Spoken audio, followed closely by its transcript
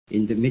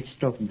In the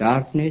midst of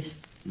darkness,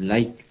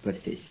 light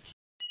persists.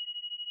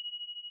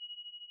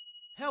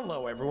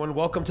 Hello, everyone.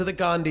 Welcome to the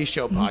Gandhi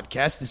Show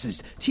podcast. This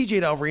is TJ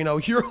Del Reno,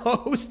 your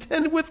host,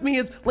 and with me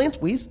is Lance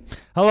Weiss.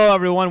 Hello,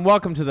 everyone.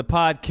 Welcome to the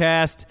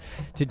podcast.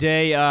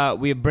 Today,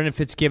 we have Brendan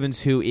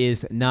Fitzgibbons, who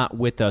is not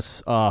with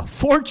us,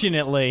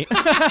 fortunately.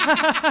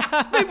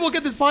 Maybe we'll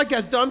get this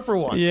podcast done for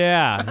once.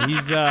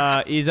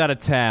 Yeah, he's out of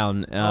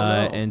town, no.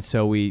 and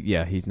so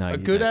he's not. A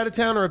good out of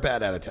town or a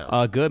bad out of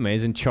town? Good, man.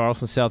 He's in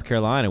Charleston, South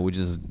Carolina, which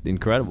is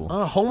incredible.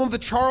 Home of the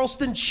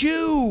Charleston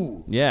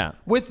Chew. Yeah.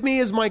 With me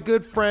is my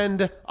good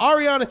friend,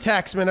 Ariana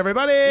Taxman,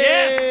 everybody.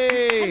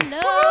 Yes.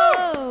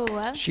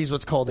 Hello. She's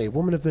what's called a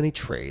woman of many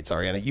trades,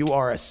 Ariana. You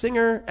are a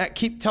singer.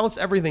 Tell us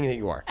everything that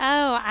you are.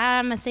 Oh,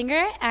 I'm a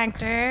singer,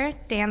 actor,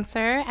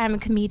 dancer. I'm a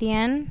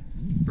comedian.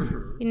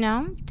 You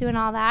know, doing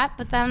all that.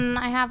 But then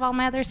I have all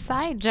my other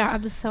side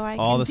jobs, so I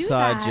all can the do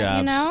side that, jobs.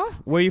 You know?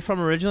 Where are you from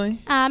originally?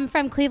 I'm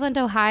from Cleveland,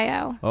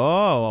 Ohio.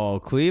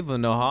 Oh,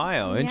 Cleveland,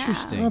 Ohio. Yeah.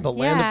 Interesting. Oh, the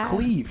land Yeah. of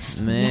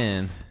Cleves.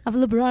 Man. Yes. Of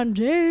LeBron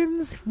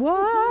James.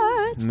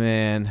 What?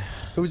 Man.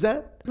 Who's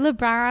that?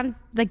 LeBron,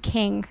 the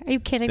king. Are you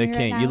kidding The me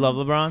king. right now? You love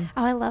LeBron?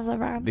 Oh, I love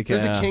LeBron.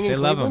 Because There's a king in they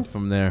love him Cleveland?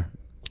 from there.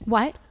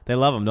 What? They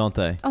love him, don't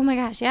they? Oh my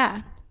gosh,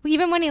 yeah.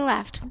 Even when he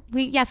left,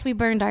 we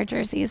burned our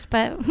jerseys,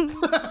 but we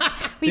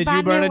Did you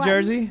bought burn new a ones.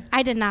 jersey?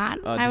 I did not.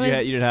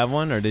 You didn't have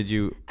one, or did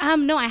you?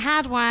 No, I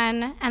had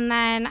one, and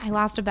then I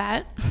lost a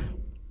bet.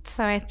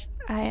 So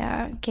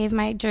I gave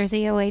my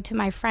jersey away to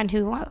my friend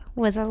who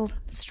was a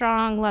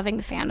strong,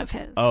 loving fan of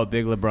his. Oh,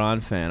 big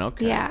LeBron fan.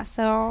 Okay. Yeah,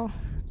 so...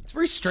 It's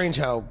very strange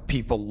how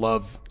people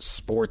love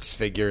sports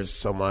figures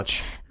so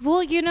much.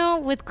 Well, you know,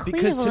 with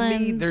Cleveland... Because to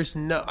me, there's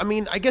no... I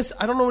mean, I guess,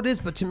 I don't know what it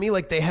is, but to me,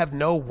 like, they have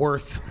no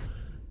worth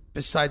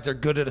besides they're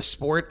good at a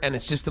sport, and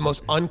it's just the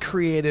most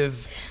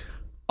uncreative...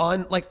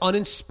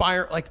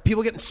 uninspired, like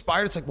people get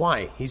inspired. It's like,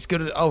 why? He's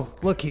good at, oh,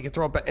 look, he can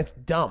throw it back. It's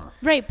dumb.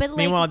 Right, but like...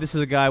 Meanwhile, this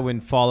is a guy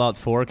when Fallout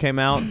 4 came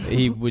out,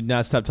 he would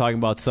not stop talking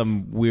about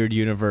some weird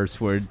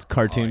universe where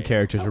cartoon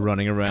characters were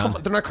running around. Come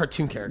on, they're not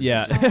cartoon characters.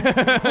 Yeah.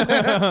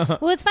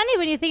 Well, it's funny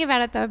when you think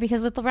about it, though,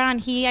 because with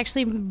LeBron, he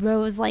actually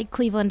rose, like,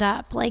 Cleveland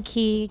up. Like,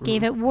 he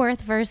gave it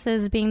worth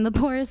versus being the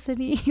poorest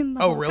city in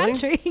the whole really?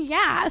 country.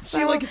 Yeah.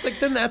 See, like, it's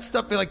like, then that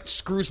stuff, like,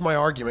 screws my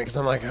argument, because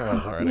I'm like,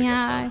 oh, all right, I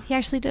guess so. he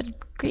actually did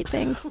great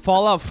things.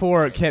 Fallout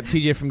 4 kept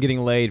TJ from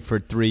getting laid for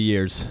 3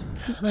 years.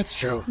 That's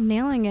true.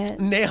 Nailing it.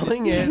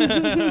 Nailing it.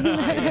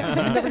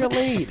 I never got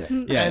laid.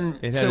 Yeah, And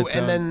it had so, its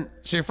and own- then,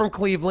 so you're from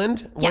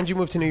Cleveland. When did you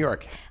move to New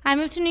York? I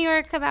moved to New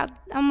York about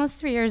almost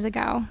 3 years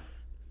ago.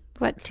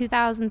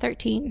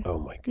 2013. Oh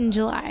my God. In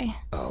July.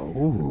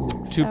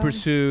 To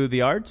pursue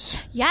the arts?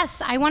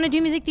 Yes, I want to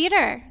do music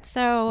theater.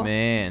 So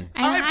Man.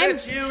 I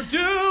bet you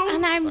do.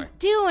 And I'm Sorry.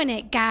 doing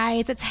it,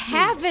 guys. It's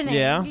happening.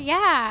 Yeah?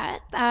 Yeah.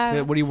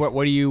 What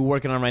are you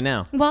working on right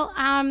now? Well,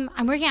 I'm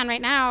working on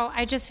right now.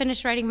 I just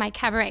finished writing my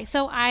cabaret.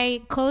 So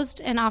I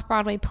closed an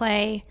off-Broadway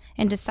play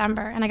in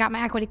December, and I got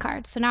my equity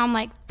card. So now I'm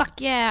like,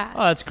 fuck yeah.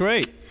 Oh, that's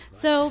great.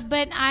 So,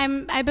 but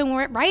I've been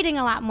writing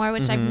a lot more,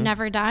 which I've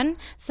never done.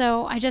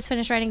 So I just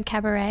finished writing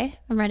cabaret.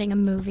 I'm writing a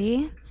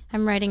movie.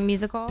 I'm writing a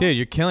musical. Dude,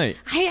 you're killing it.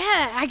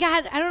 I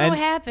don't know what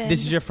happened.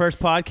 This is your first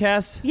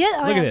podcast?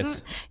 Yeah. Look at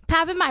this.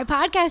 Popping my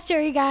podcast here,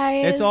 you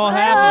guys. It's all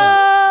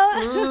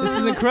happening. This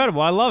is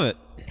incredible. I love it.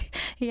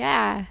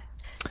 Yeah.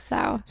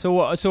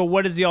 So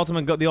what is the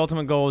ultimate goal? The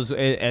ultimate goal is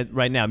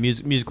right now.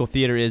 Musical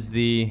theater is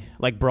the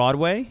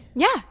Broadway.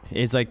 Yeah.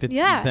 Is like the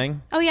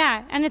thing. Oh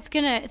yeah, and it's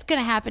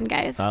gonna happen,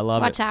 guys. I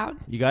love Watch it. out.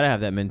 You gotta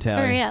have that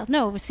mentality. For real.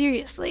 No,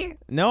 seriously.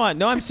 No,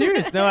 I'm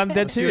serious. No, I'm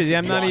dead serious. seriously,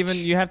 I'm not watch. even.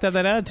 You have to have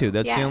that attitude.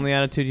 That's the Yeah. only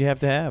attitude you have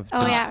to have.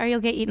 Oh yeah, or you'll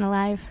get eaten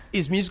alive.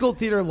 Is musical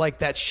theater like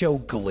that show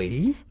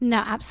Glee? No,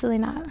 absolutely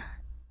not.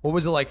 What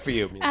was it like for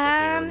you, musical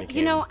theater? When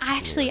You know,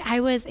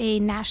 I was a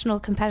national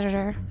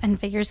competitor in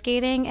figure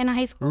skating in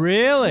high school.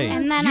 Really?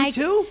 And then You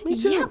too? Me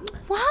too. Yeah.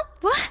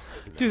 What?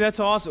 Dude, that's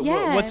awesome.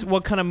 Yeah.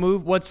 What kind of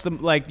move? What's the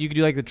you could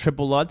do the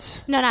triple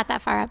Lutz? No, not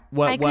that far up.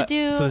 What? I could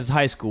do. So this is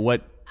high school.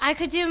 What? I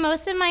could do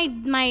most of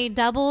my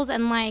doubles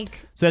and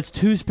So that's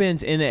 2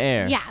 spins in the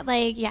air.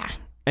 yeah.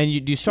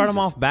 And do you start them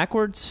off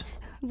backwards?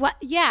 What?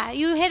 Yeah,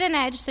 you hit an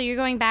edge, so you're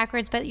going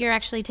backwards, but you're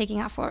actually taking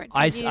out forward.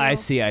 I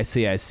see. Yeah,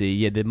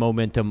 the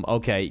momentum.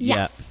 Okay.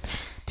 Yes. Yeah.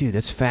 Dude,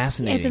 that's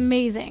fascinating. It's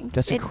amazing.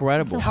 That's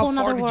incredible. It's a How whole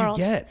far nother did you world.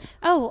 get?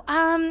 Oh,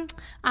 I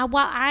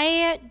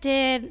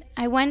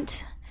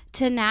went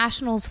to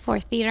nationals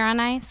for Theater on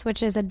Ice,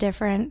 which is a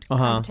different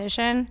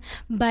competition,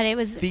 but it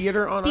was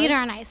Theater on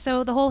Ice.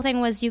 So the whole thing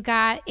was you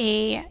had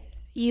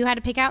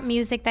to pick out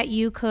music that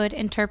you could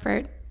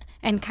interpret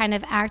and kind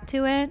of act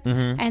to it.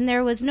 And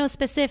there was no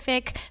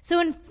specific.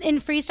 So in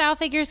freestyle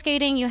figure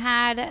skating, you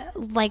had to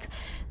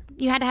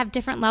have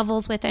different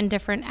levels within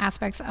different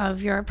aspects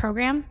of your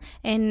program.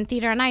 In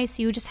Theater on Ice,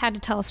 you just had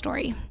to tell a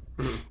story.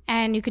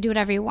 And you could do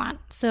whatever you want.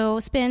 So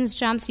spins,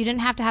 jumps, you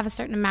didn't have to have a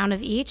certain amount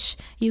of each.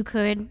 You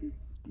could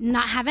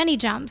not have any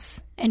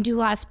jumps and do a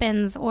lot of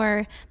spins,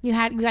 or you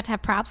got to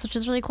have props, which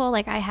was really cool.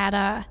 Like I had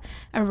a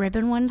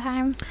ribbon one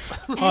time.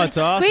 Oh, it's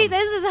awesome. Wait,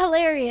 this is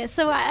hilarious.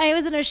 So I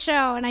was in a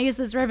show and I used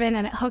this ribbon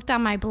and it hooked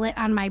on my boot,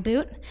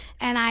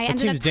 and I ended up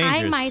seems tying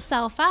dangerous.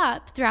 myself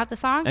up throughout the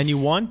song. And you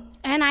won?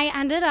 And I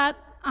ended up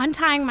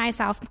untying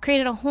myself,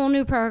 created a whole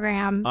new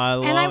program, I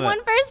love and I it. won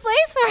first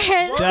place for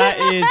it. That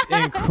is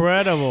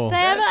incredible.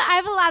 I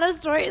have a lot of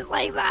stories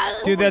like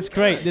that. Dude, that's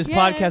great. This Yeah.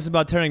 podcast is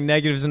about turning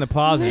negatives into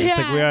positives. It's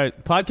like Yeah.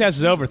 podcast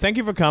is over. Thank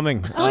you for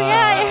coming. Oh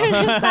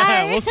yeah,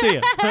 sorry. We'll see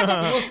you.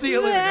 We'll see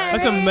you later,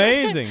 guys. That's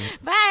amazing.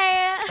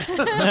 Bye.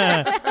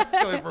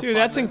 Going for Dude, 5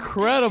 that's minutes.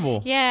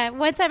 incredible. Yeah,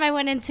 one time I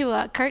went into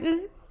a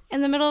curtain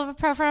in the middle of a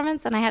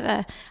performance, and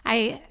I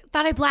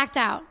thought I blacked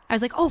out. I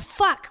was like, oh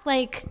fuck,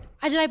 like,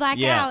 why did I black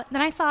Yeah. out?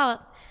 Then I saw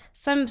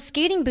some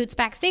skating boots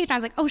backstage, and I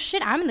was like, oh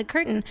shit, I'm in the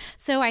curtain.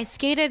 So I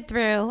skated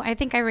through. I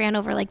think I ran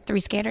over like 3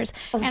 skaters,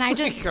 and I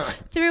just God.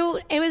 threw.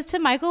 It was to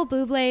Michael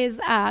Bublé's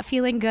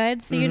 "Feeling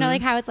Good," so you know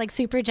like how it's like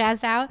super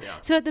jazzed out.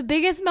 So at the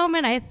biggest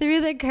moment, I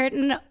threw the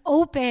curtain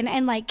open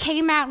and like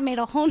came out and made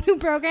a whole new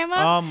program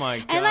up. Oh, my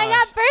And I gosh.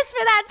 got first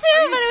for that too,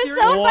 Are you but it was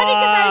serious? so funny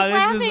because I was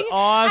Wow, this is laughing.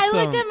 awesome.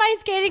 I looked at my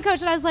skating coach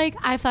and I was like,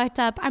 I fucked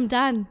up. I'm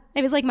done.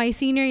 It was like my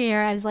senior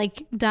year. I was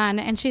like done.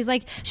 And she's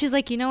like,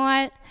 you know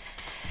what?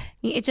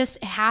 It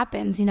just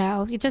happens, you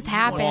know. It just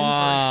happens.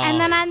 Wow. And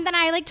then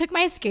I like took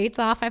my skates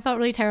off. I felt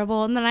really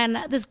terrible. And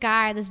then this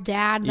dad,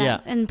 that Yeah.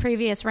 in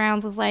previous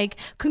rounds was like,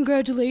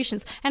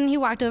 "Congratulations!" And he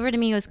walked over to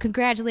me and goes,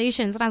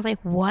 "Congratulations!" And I was like,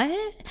 "What?"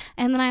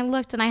 And then I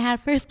looked and I had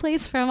first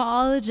place from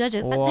all the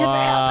judges. That never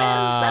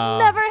happens. That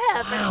never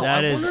happens.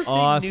 That I is wonder if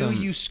awesome. they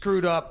knew you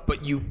screwed up,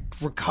 but you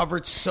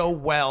recovered so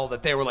well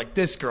that they were like,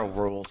 "This girl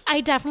rules."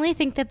 I definitely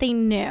think that they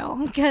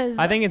knew because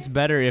I think it's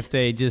better if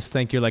they just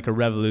think you're like a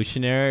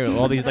revolutionary.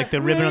 All these, like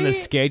the ribbon on the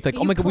skate, like,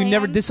 oh You my god, we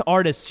never. planned. This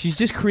artist, she's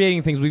just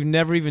creating things we've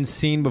never even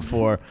seen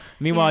before.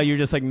 Meanwhile, you're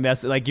just like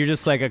you're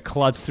just like a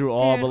klutz through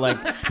all. Dude. But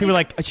like people are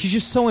like, she's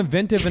just so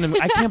inventive, and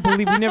I can't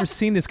believe we've never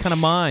seen this kind of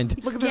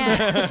mind.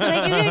 yeah,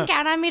 like you can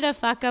count on me to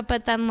fuck up,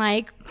 but then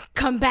like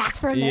come back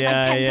from it Yeah,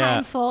 like 10 yeah.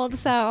 time fold.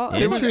 So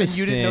And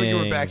you didn't know you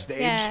were Interesting.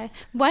 backstage. yeah,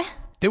 what?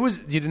 You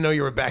didn't know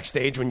you were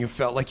backstage when you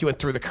felt like you went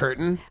through the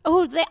curtain.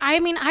 Oh, I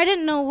mean, I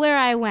didn't know where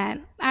I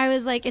went. I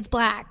was like, it's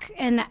black.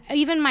 And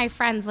even my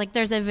friends, like,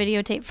 there's a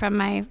videotape from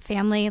my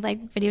family,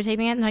 like,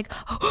 videotaping it. And like,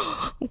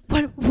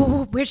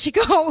 where'd she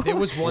go? There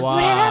was one Wow.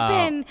 What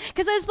happened?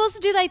 Because I was supposed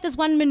to do, like, this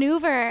one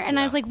maneuver. And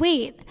I was like,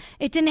 wait,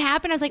 it didn't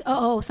happen. I was like,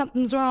 oh,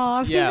 something's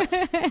wrong. Yeah.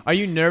 Are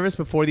you nervous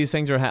before these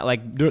things are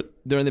like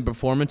during the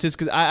performances?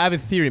 Because I have a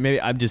theory. Maybe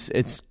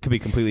it could be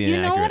completely You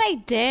inaccurate. know what I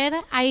did?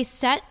 I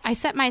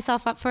set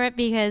myself up for it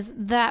because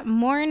that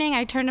morning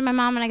I turned to my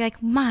mom and I go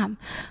like, Mom,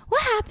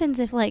 what happens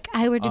if like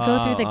I were to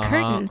go through the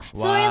curtain?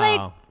 So I like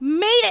Wow.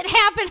 made it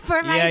happen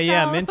for myself.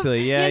 yeah,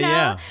 mentally. Yeah, you know?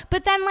 yeah.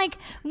 But then like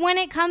when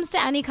it comes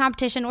to any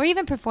competition or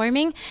even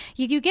performing,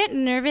 you get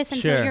nervous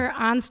until Sure. you're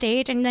on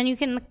stage and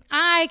then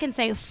I can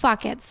say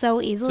fuck it so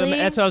So easily.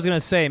 that's what I was gonna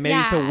say.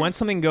 Maybe so Yeah. once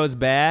something goes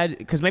bad,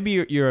 because maybe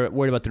you're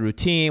worried about the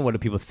routine, what do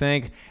people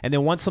think, and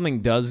then once something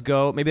does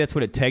go, maybe that's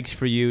what it takes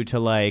for you to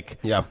like.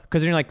 Yeah.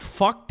 Because you're like,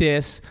 fuck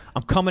this,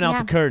 I'm coming out Yeah.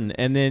 the curtain,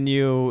 and then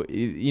you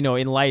know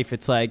in life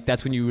it's like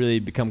that's when you really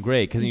become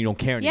great because you don't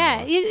care anymore.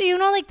 Yeah, you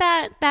know, like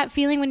that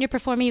feeling when you're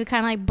performing, you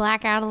kind of like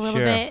black out a little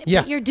Sure. bit.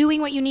 Yeah. But you're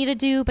doing what you need to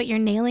do, but you're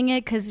nailing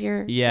it because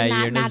you're Yeah, in that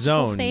you're in the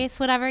magical zone. space,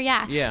 whatever.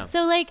 Yeah. Yeah.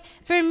 So like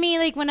for me,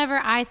 like whenever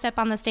I step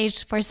on the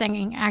stage for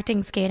singing,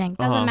 acting, skating,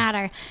 doesn't Uh-huh.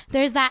 matter.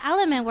 There's that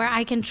element where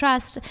I can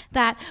trust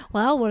that.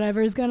 Well,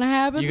 whatever's gonna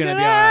happen, You're gonna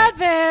gonna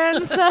be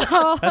happen.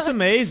 So That's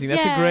amazing.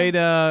 That's Yeah.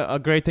 a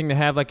great thing to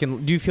have. Like, do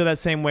you feel that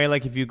same way?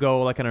 Like, if you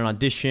go like on an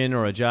audition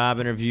or a job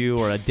interview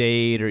or a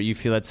date, or you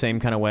feel that same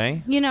kind of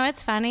way? You know,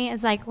 it's funny.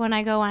 It's like when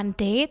I go on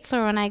dates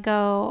or when I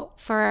go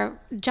for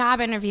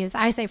job interviews,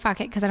 I say fuck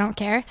it because I don't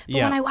care. But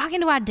Yeah. when I walk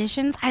into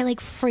auditions, I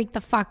like freak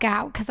the fuck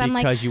out because I'm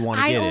like, Because you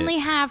wanna I get it. only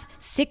have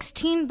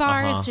 16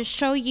 bars Uh-huh. to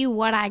show you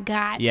what I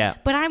got. Yeah.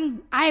 But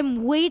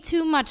I'm way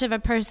too much of a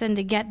person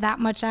to get that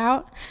much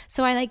out.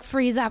 So I like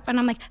freeze up and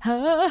I'm like,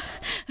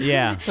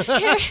 Yeah.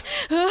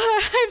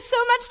 I have so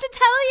much to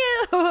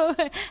tell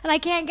you, and I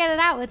can't get it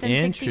out within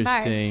 60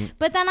 bars. Interesting.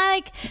 But then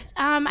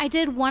I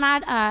did one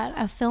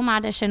a film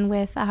audition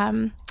with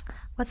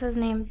what's his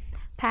name,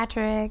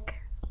 Patrick.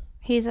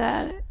 He's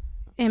a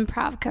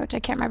improv coach. I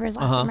can't remember his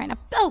last name right now.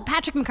 Oh,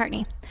 Patrick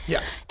McCartney.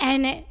 Yeah.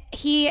 And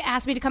he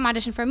asked me to come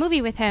audition for a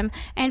movie with him.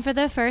 And for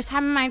the first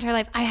time in my entire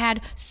life, I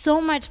had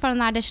so much fun in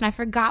the audition. I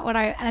forgot what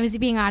I was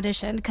being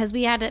auditioned because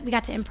we got to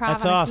improv.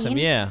 That's on a awesome, scene.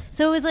 yeah.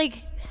 So it was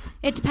like,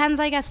 it depends,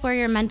 I guess, where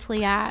you're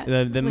mentally at.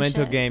 The with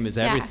mental shit. game is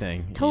Yeah,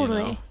 everything. you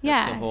Totally. know? That's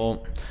Yeah. the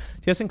whole.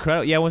 That's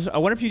incredible. Yeah, I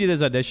wonder if you do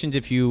those auditions,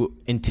 if you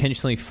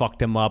intentionally fuck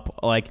them up.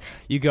 Like,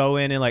 you go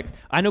in and, like,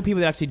 I know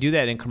people that actually do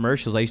that in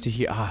commercials. I used to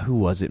hear, who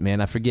was it, man?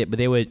 I forget. But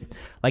they would,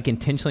 like,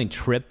 intentionally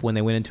trip when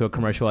they went into a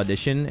commercial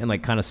audition and,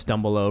 like, kind of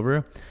stumble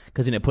over.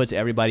 because then it puts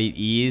everybody at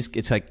ease.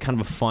 It's like kind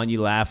of a fun,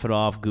 you laugh it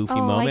off, goofy Oh,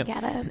 I moment.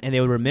 get it. And they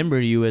would remember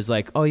you as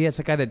like, oh yeah, it's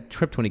the guy that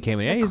tripped when he came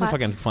in. Yeah, he's a klutz.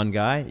 fucking fun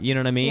guy. You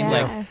know what I mean? Yeah.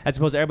 Like as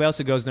opposed to everybody else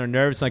that goes and they're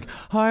nervous, like,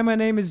 hi, my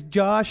name is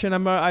Josh, and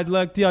I'd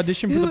like the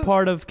audition for the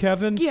part of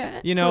Kevin.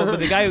 Yeah. You know, but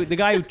the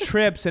guy who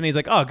trips and he's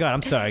like, oh god,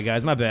 I'm sorry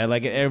guys, my bad.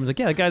 Like everyone's like,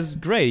 yeah, that guy's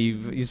great.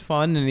 He's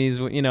fun and he's,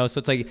 you know. So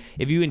it's like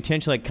if you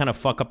intentionally like kind of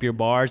fuck up your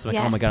bars, like,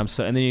 Yeah. oh my god, I'm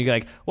so, and then you're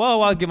like,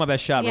 well, I'll give my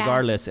best shot Yeah.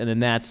 regardless, and then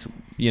that's,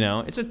 you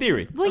know, it's a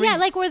theory. Well, yeah,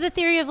 like or the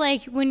theory of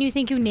like when you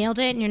think you nailed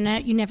it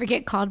and you never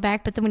get called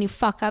back, but then when you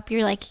fuck up,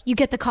 you're like you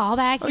get the call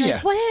back. You're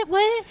yeah. like,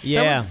 what?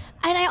 Yeah.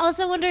 And I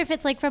also wonder if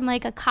it's like from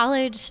like a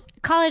college.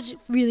 College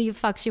really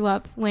fucks you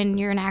up when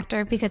you're an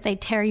actor because they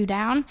tear you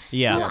down.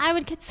 Yeah. So I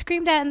would get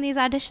screamed at in these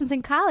auditions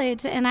in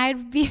college, and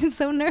I'd be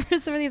so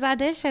nervous for these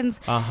auditions.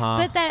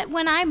 But that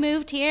when I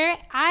moved here,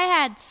 I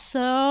had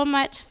so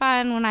much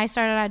fun when I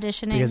started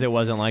auditioning Because it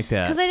wasn't like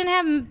that. because I didn't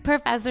have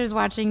professors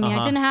watching me.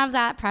 I didn't have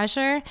that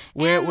pressure.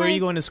 Where And, are you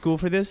like, going to school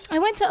for this? I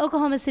went to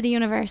Oklahoma City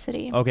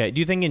University. Okay.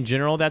 Do you think in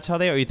general that's how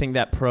they, or you think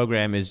that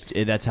program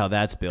that's how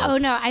that's built? Oh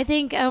no, I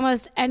think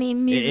almost any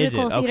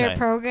musical it? theater Okay.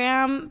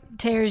 program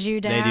tears you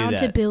do down to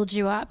that. build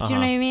you up. Do you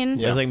know what I mean?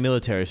 It was like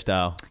military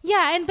style.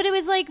 Yeah, but it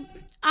was like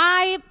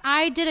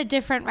I did a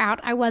different route.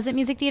 I wasn't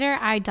music theater.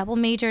 I double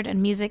majored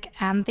in music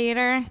and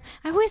theater.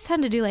 I always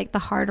tend to do like the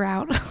hard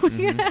route.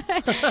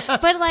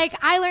 But like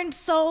I learned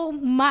so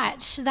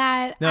much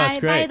that No, it's by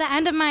great. the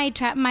end of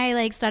my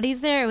like studies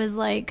there, it was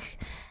like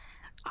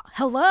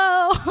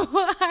hello.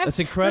 That's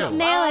incredible. Let's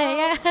nail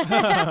it.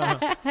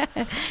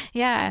 Yeah.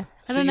 Yeah.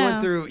 I So don't you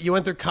know.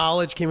 went through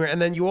college, came here,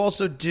 and then you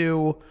also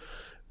do.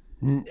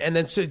 And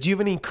then, so do you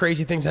have any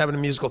crazy things happen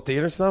in musical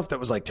theater stuff that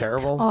was like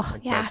terrible? Oh,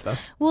 Like, yeah. bad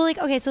stuff? Well, like,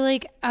 okay, so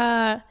like,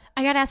 I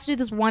got asked to do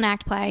this one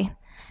act play,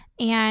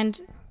 and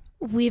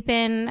we've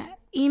been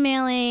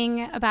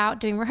emailing about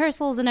doing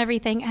rehearsals and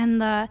everything.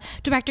 And the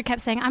director kept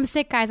saying, I'm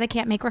sick, guys, I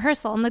can't make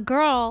rehearsal. And the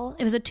girl,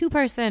 it was a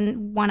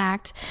 2-person one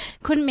act,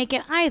 couldn't make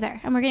it either.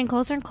 And we're getting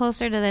closer and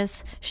closer to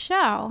this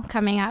show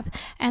coming up.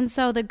 And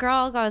so the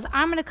girl goes,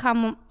 I'm going to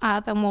come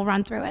up and we'll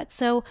run through it.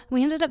 So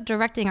we ended up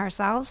directing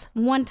ourselves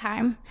one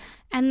time.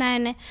 And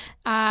then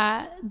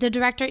the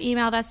director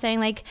emailed us saying,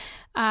 like,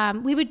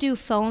 we would do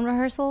phone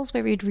rehearsals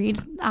where we'd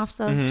read off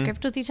the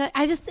script with each other.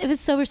 It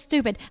was so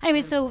stupid.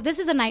 Anyway, so this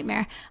is a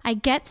nightmare. I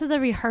get to the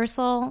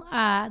rehearsal,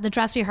 the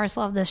dress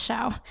rehearsal of this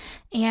show,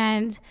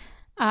 and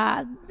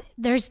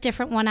there's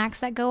different one acts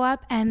that go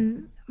up,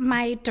 and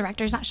my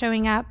director's not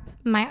showing up.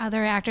 My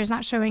other actor's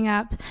not showing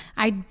up.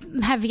 I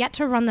have yet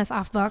to run this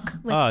off book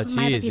with Oh,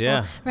 my other geez, people,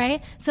 yeah.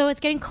 right? So it's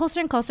getting closer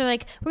and closer.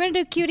 Like, we're going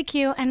to do cue to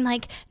cue, and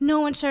like, no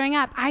one's showing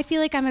up. I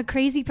feel like I'm a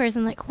crazy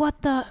person. Like, what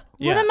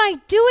Yeah. am I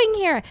doing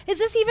here? Is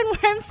this even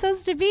where I'm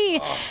supposed to be?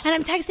 And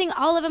I'm texting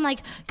all of them like,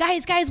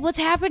 guys, what's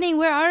happening?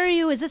 Where are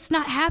you? Is this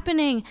not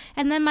happening?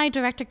 And then my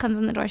director comes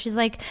in the door. She's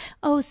like,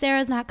 oh,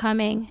 Sarah's not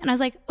coming. And I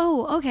was like,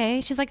 oh, okay.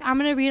 She's like, I'm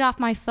going to read off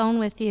my phone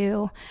with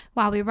you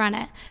while we run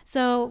it.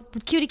 So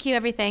cue to cue,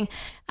 everything.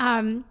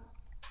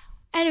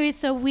 Anyway,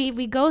 so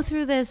we go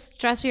through this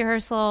dress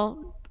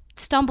rehearsal,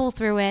 stumble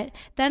through it.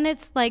 Then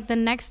it's like the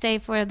next day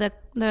for the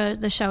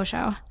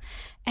show.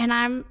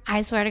 And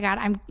I swear to God,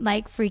 I'm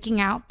like freaking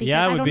out because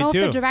Yeah, I I would don't be know if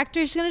too. the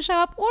director's going to show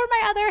up or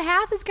my other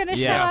half is going to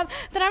show Yeah. up.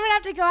 Then I'm going to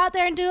have to go out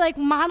there and do like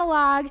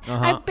monologue.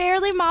 I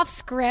barely am off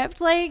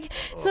script. Like,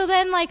 so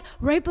then like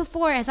right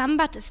before, as I'm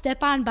about to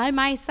step on by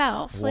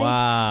myself, like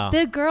Wow.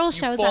 the girl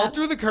shows Fall up.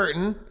 through the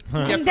curtain,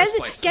 get first Doesn't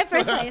place. get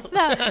first place.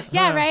 No,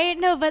 yeah, right.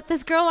 No, but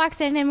this girl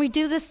walks in and we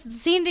do this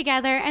scene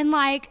together, and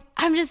like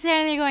I'm just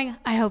standing there going,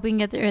 "I hope we can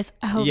get through this.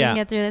 I hope we Yeah. can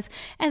get through this."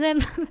 And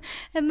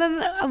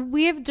then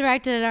we've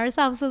directed it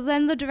ourselves. So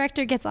then the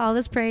director gets all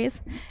this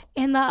praise,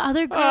 and the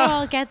other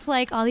girl gets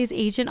like all these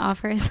agent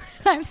offers.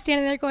 I'm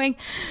standing there going,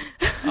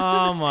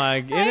 Oh my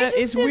god, just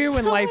it's did weird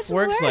when so life much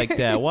works work. like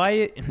that.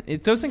 Why?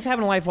 Those things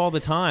happen in life all the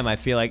time. I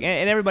feel like,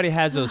 and everybody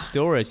has those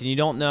stories, and you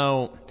don't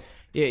know.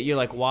 Yeah, you're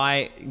like,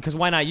 why? Because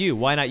why not you?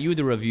 Why not you?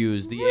 The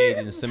reviews, the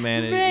agents, the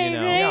man. right, You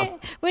know. right.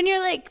 When you're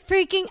like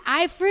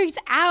I freaked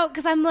out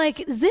because I'm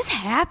like, is this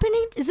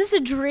happening? Is this a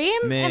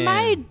dream?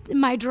 Man.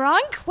 Am I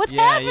drunk? What's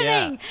Yeah,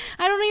 happening? yeah.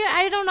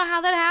 I don't know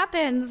how that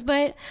happens,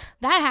 but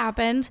that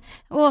happened.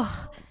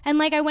 Oh, and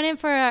like I went in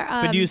for.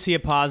 But do you see a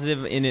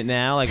positive in it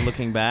now, like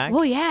looking back?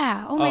 Oh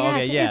yeah. Oh my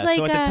gosh. Okay, yeah. It's like,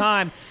 so at the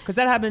time, because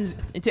that happens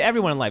to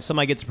everyone in life.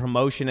 Somebody gets a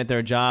promotion at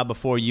their job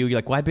before you. You're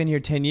like, well, I've been here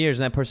 10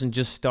 years, and that person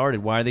just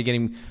started. Why are they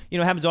getting? You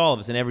know, it happens to all of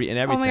us and everything.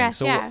 gosh,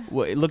 so yeah.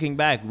 looking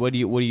back, what do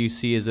you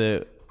see as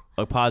a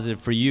positive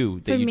for you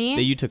that For me?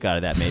 that you took out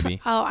of that maybe?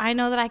 Oh, I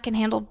know that I can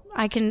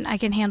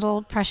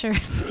handle pressure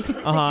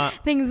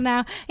things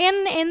now,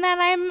 and in that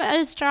I'm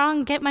a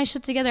strong get my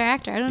shit together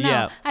actor. I don't know.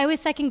 Yeah. I always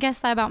second guess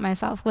that about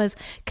myself. Was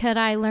could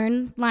I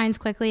learn lines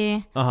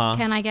quickly?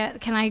 Can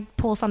I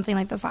pull something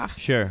like this off?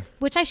 Sure.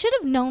 Which I should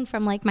have known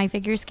from like my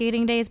figure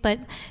skating days, but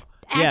Yeah,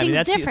 I acting's mean,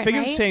 that's different,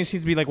 figure right? skating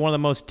seems to be like one of the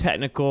most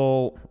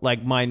technical,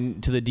 like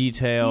mind to the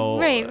detail,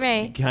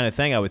 Right. kind of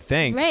thing. I would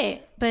think,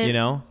 Right, but You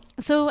know,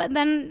 So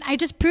then I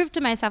just proved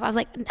to myself, I was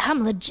like,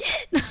 I'm legit.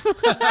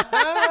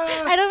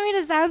 I don't mean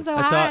to sound so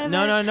hard.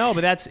 No.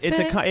 But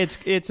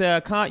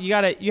you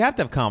have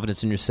to have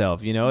confidence in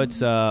yourself. You know, it's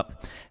the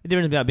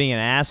difference about being an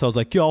asshole. It's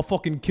like, yo, I'll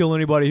fucking kill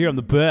anybody here. I'm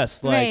the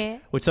best. Like,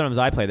 Right. which sometimes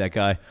I play that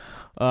guy.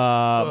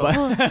 But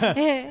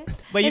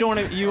you don't want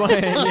to. You want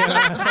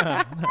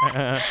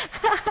to.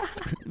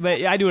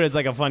 But I do it as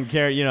like a fun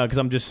character, you know, because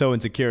I'm just so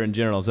insecure in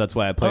general. So that's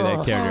why I play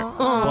that character.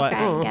 But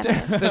Okay, get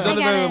it. There's I nothing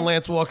get better it. than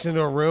Lance walks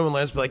into a room and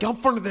Lance be like, I'm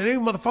funnier than any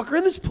motherfucker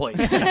in this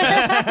place.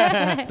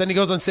 Then he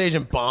goes on stage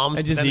and bombs.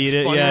 And just and it's eat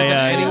it. funnier Yeah, than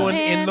yeah. anyone Oh,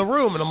 in man. the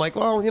room. And I'm like,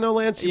 well, you know,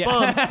 Lance, you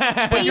bombed.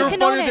 But you you're can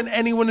funnier own it. than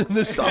anyone in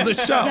this on the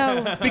show.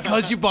 No.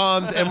 Because you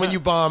bombed, and when you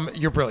bomb,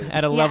 you're brilliant.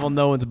 at a level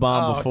no one's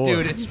bombed before.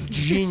 Dude, it's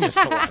genius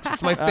to watch.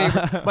 It's my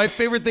favorite. My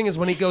favorite thing is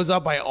when he goes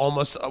up. We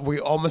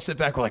almost sit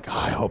back. We're like,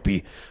 I hope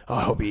he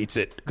eats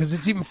it, because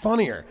it's even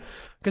funnier.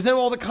 Because then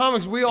all the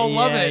comics, we all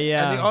love it,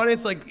 Yeah. and the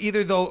audience, like,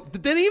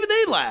 then even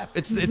they laugh.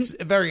 It's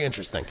very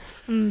interesting.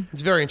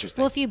 It's very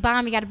interesting. Well, if you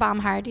bomb, you got to bomb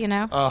hard, you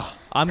know?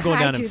 I'm going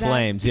I down do in that.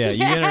 flames. Yeah,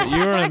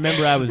 you're gonna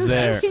remember I was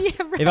there. Yeah,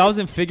 right. If I was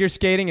in figure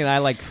skating and I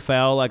like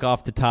fell like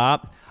off the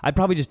top, I'd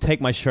probably just take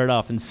my shirt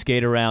off and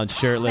skate around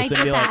shirtless I and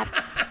be did like,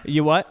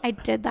 "You what?" I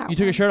did that. You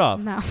took your shirt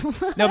off? No.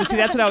 No, but see,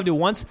 that's what I would do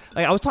once.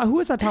 Like I was talking, who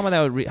was I talking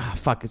about? That would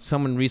fuck.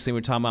 Someone recently we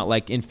were talking about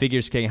like in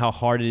figure skating how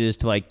hard it is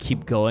to like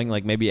keep going.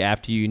 Like maybe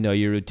after you know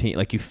your routine,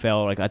 like you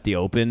fell like at the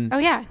open. Oh,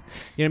 yeah. You know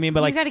what I mean?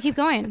 But like you got to keep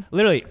going.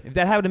 literally, if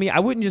that happened to me,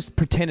 I wouldn't just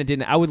pretend it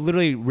didn't. I would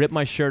literally rip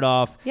my shirt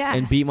off Yeah.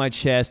 and beat my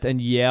chest and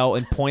yell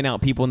and point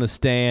out people in the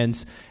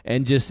stands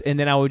and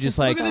then I would just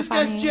like Look at this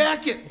guy's funny.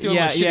 jacket. Doing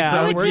Yeah, my shitty yeah.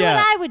 crowd You would work. do Yeah.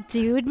 what I would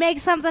do. Would make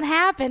something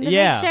happen to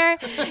Yeah.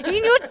 make sure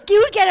you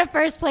would get a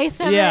first place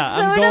from yeah, it.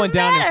 So I'm it going doesn't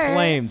down matter. in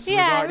flames.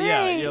 Yeah, Yeah,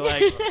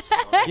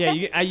 right. you're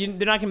like,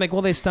 they're not gonna be like,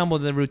 well, they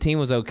stumbled and the routine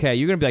was okay.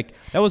 You're gonna be like,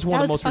 that was one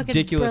That of the was most fucking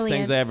ridiculous brilliant.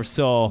 things I ever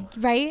saw.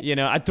 Right? You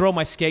know, I'd throw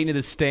my skate into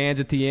the stands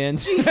at the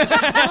end.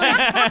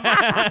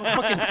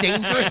 Fucking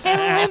dangerous.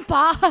 And limp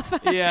off.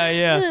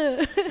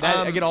 yeah.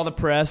 I get all the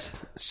press.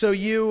 So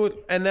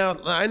and now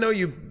I know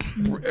you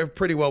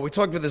pretty well. We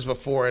talked about this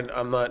before, and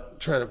I'm not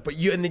trying to. But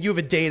you have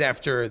a date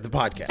after the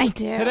podcast. I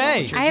do.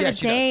 Today? I have Yeah, a she does.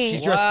 date.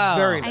 She's dressed Wow.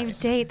 very I have a nice.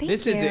 date. Thank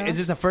This you. is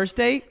this a first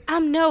date?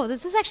 No,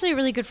 this is actually a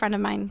really good friend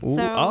of mine. Ooh,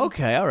 So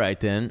okay, all right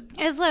then.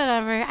 it's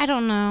whatever. I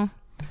don't know.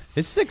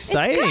 This is It's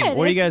exciting. good.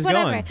 Where are you It's guys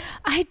whatever. going?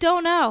 I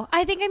don't know.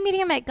 I think I'm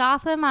meeting him at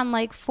Gotham on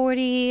like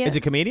 40. Is he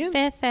a comedian?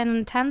 5th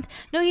and 10th.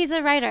 No, he's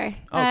a writer.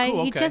 Oh,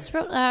 cool, He okay. just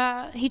wrote.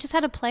 He just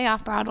had a play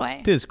off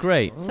Broadway. Dude, it's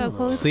great. So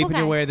cool. He's a Sleeping cool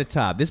your guy. way to the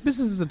top. This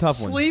business is a tough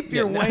one. Sleep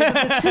your way. To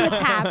the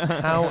top.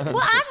 How Well,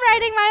 I'm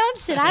writing my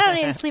own shit. I don't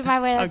need to sleep my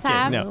way to the Okay,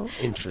 top. no.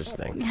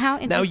 interesting. How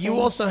Now interesting. you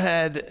also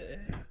had.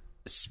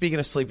 Speaking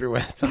of sleep your way,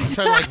 I'm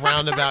trying to like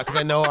roundabout because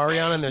I know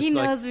Ariana, and He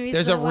knows me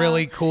there's so a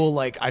really well. cool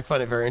like I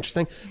find it very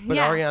interesting. But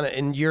Yeah. Ariana,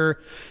 and you're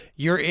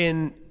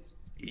in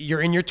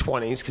your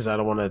 20s because I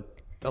don't want to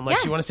unless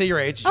Yeah. you want to say your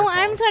age. it's Oh, your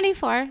I'm call.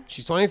 24.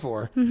 She's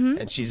 24,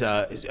 and she's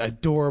a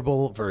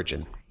adorable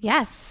virgin.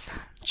 Yes.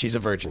 She's a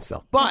virgin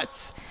still,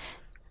 but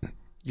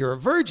you're a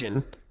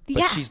virgin. But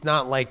Yeah. she's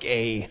not like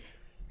a.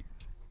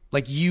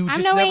 Like you I'm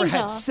just no never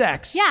angel. had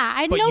sex. Yeah,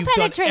 I but no you've done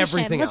penetration.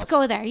 everything Let's else.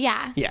 go there.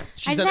 Yeah. Yeah, I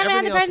she's just done haven't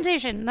had the everything else,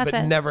 penetration. That's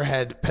but it. never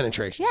had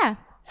penetration. Yeah.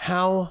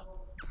 How?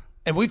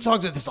 And we've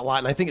talked about this a lot,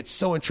 and I think it's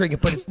so intriguing.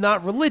 But it's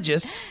not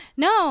religious.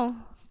 No.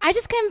 I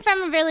just came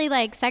from a really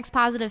like sex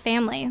positive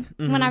family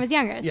when I was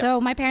younger.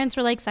 So my parents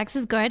were like, sex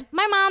is good.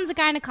 My mom's a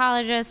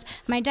gynecologist.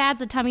 My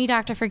dad's a tummy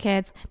doctor for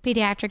kids,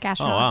 pediatric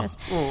gastrologist.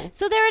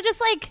 So they were just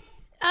like,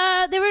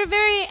 they were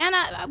very,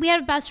 and we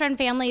had a best friend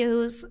family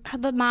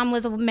the mom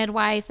was a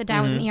midwife, the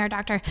dad was an ER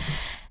doctor.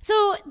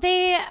 So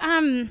they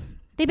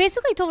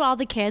basically told all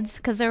the kids,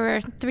 because there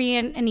were 3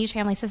 in each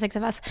family, so 6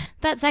 of us,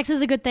 that sex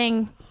is a good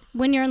thing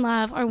when you're in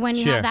love or when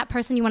you Sure. have that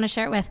person you want to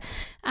share it with.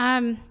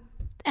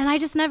 And I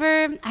just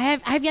never, I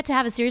have yet to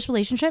have a serious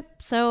relationship,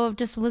 so it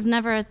just was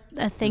never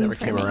a thing Never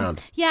for came me. around.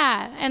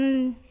 Yeah,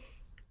 and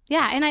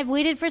I've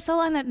waited for so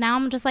long that now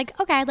I'm just like,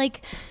 okay,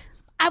 like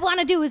I want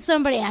to do with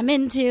somebody I'm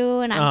into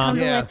and I'm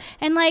comfortable Yeah. with.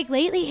 And like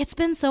lately, it's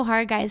been so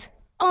hard, guys.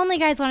 Only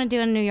guys want to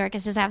do in New York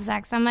is just have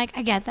sex. I'm like,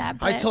 I get that.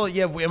 But I told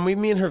you, and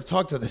me and her have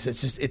talked about this.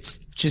 It's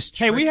just.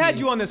 Hey, we tricky. had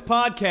you on this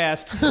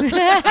podcast.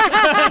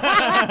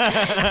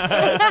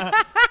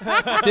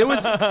 There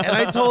was, and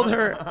I told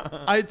her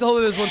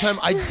this one time.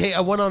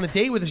 I went on a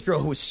date with this girl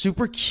who was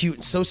super cute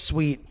and so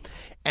sweet,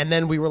 and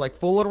then we were like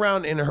fooling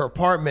around in her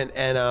apartment,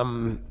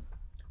 and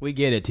We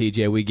get it,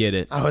 TJ. We get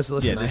it. I was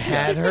listening. I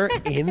had her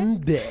in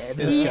bed.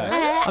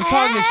 I'm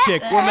talking to this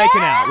chick. We're making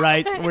out,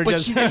 right? We're But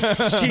just.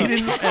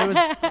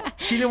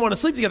 she didn't want to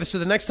sleep together. So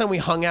the next time we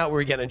hung out, we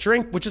were getting a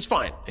drink, which is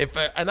fine.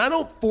 And I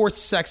don't force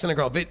sex in a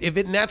girl. If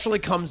it naturally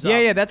comes up,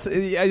 Yeah, that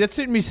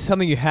shouldn't be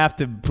something you have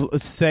to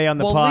say on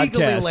the Well, podcast.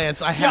 legally,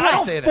 Lance, I have I to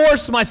don't say that.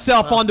 force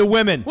myself onto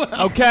women,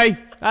 okay?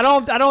 I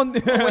don't.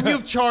 When you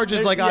have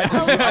charges like I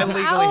legally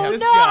have.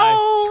 This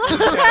Oh,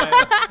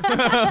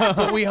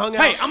 But we hung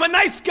out. Hey, I'm a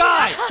nice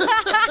guy.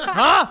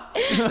 Huh?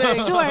 Just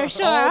saying,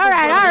 Sure. All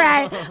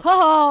right.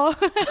 Oh.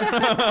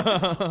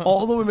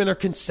 all the women are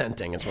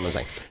consenting, is what I'm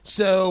saying.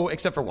 So,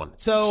 except for one.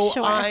 So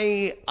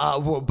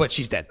Sure. but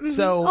she's dead.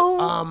 So,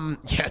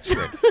 yeah, it's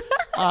weird.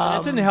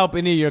 That didn't help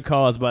any of your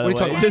cause, by the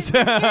What are way. you Just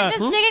get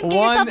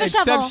yourself a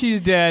except shovel.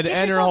 she's dead Get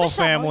and her yourself whole a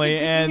shovel. family. You're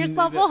digging And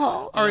yourself a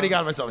hole. Already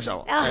got myself a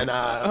shovel and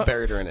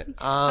buried her in it.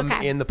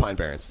 Okay. In the Pine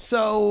Barrens.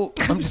 So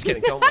I'm just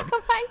kidding. Don't look.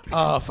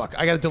 Oh fuck!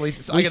 I gotta delete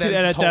this. we I gotta should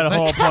edit this that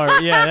whole whole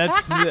part. Yeah,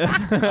 that's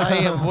I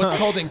am what's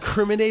called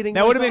incriminating.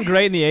 that would have been myself.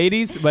 great in the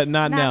 '80s, but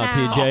not now, This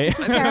TJ.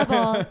 is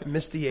terrible.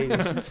 Missed the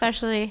 80s.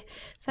 Especially.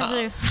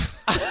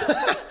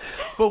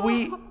 But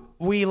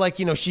we like,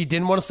 you know, she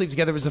didn't want to sleep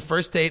together. It was the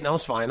first date, and I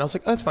was fine. I was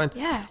like, oh, that's fine.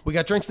 Yeah. We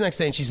got drinks the next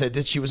day, and she said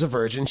that she was a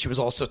virgin. She was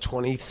also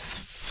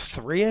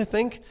 23, I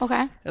think.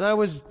 Okay. And I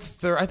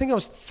was, I think I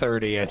was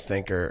 30, I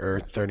think,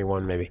 or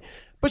 31 maybe.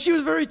 But she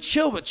was very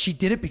chill, but she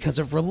did it because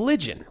of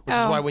religion, which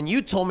is why when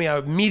you told me, I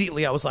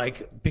was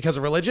like, because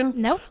of religion?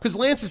 Nope. Because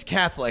Lance is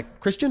Catholic.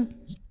 Christian?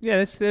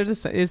 Yeah, it's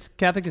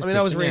Catholic. I mean,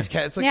 I was raised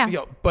Catholic. It's like, Yeah. you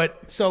know,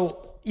 but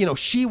so, you know,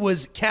 she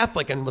was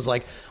Catholic and was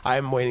like,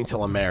 I'm waiting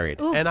till I'm married.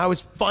 Ooh. And I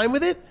was fine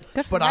with it.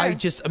 Good for but her. I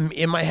just,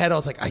 in my head, I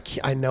was like,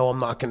 I know I'm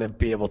not going to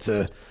be able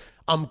to,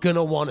 I'm going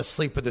to want to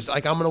sleep with this.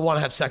 Like, I'm going to want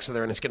to have sex with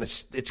her and it's going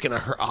to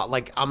hurt.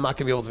 Like, I'm not going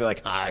to be able to be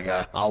like,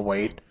 I'll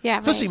wait. Yeah,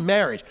 Especially right.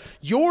 marriage.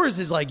 Yours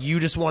is like, you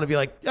just want to be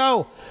like,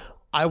 oh,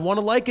 I want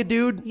to like a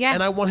dude, Yeah.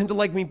 and I want him to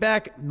like me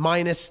back,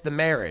 minus the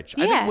marriage.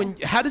 I Yeah.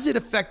 think how does it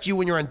affect you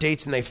when you're on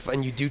dates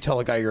and you do tell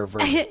a guy you're a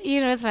virgin?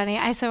 You know, it's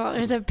funny. So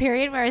there's a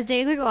period where I was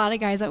dating like a lot of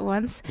guys at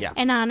once. Yeah.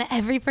 And on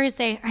every first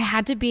date, I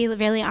had to be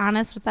really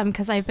honest with them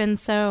because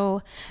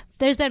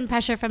there's been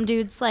pressure from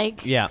dudes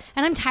like, Yeah.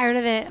 and I'm tired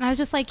of it. And I was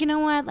just like, you know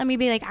what? Let me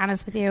be like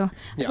honest with you.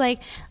 I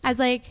was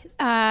like,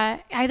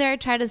 either I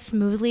try to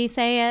smoothly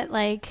say it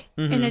like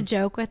in a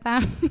joke with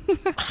them,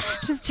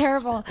 which is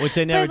terrible. Which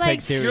they never But,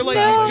 take seriously. You're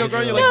like, No. you joke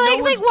around, you're No, like, like, no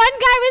like one's one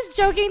guy was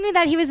joking to me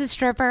that he was a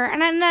stripper,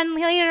 and then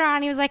later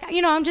on he was like,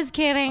 you know, I'm just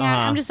kidding.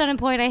 I'm just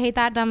unemployed. I hate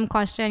that dumb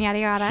question, yada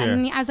yada. Sure.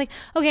 And I was like,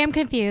 okay, I'm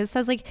confused. So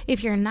I was like,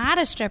 if you're not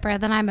a stripper,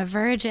 then I'm a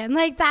virgin.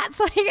 Like that's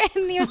like,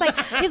 and he was like,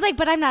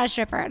 but I'm not a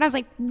stripper. And I was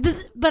like,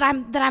 but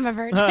I'm a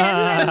virgin.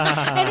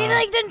 And he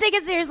like didn't take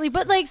it seriously.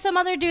 But like some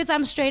other dudes,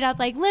 I'm straight up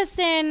like,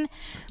 listen.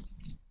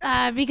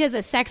 Because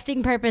of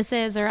sexting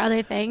purposes or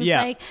other things,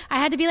 Yeah. like I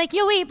had to be like,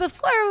 yo, wait,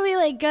 before we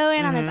like go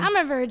in on this, I'm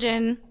a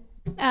virgin.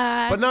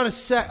 but not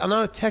I'm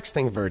not a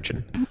texting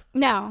virgin.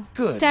 No,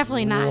 Good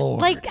definitely not.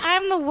 Lord. Like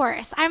I'm the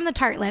worst. I'm the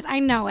tartlet. I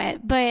know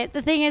it. But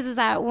the thing is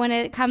that when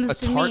it comes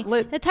to me,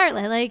 tartlet? the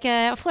tartlet, like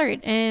a flirt,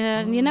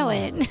 and you know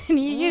it, and you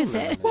use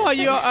it. Well,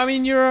 you're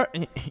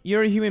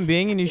a human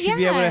being, and you should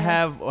be able to Yeah.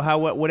 have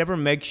whatever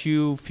makes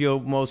you feel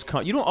most.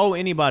 You don't owe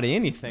anybody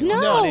anything.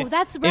 No, Anybody-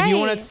 that's If you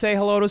want to right. say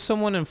hello to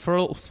someone and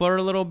flirt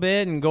a little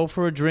bit and go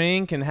for a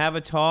drink and have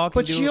a talk,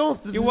 But and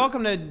do- you're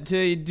welcome to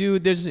do.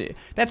 There's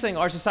that's the thing.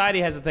 Our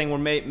society has a thing where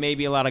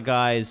maybe a lot of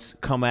guys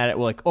come at it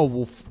like, oh,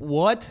 well,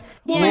 what?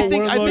 Well, Yeah. I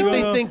think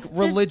they think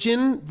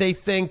religion. They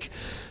think,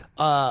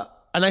 and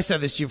I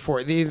said this to you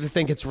before. They either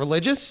think it's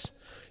religious.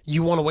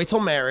 You want to wait till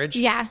marriage.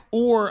 Yeah.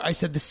 Or I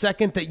said the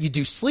second that you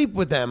do sleep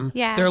with them,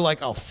 Yeah. they're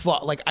like, oh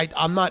fuck, like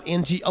I'm not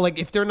into. Like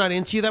if they're not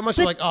into you that much,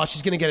 they're like, oh,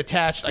 she's gonna get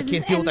attached. I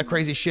can't deal with that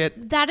crazy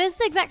shit. That is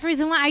the exact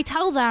reason why I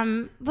tell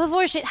them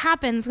before shit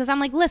happens, because I'm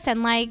like,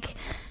 listen, like.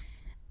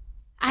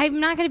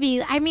 I'm not going to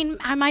be, I mean,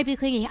 I might be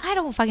clingy. I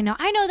don't fucking know.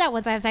 I know that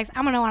once I have sex,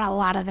 I'm going to want a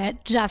lot of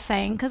it. Just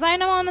saying. Because I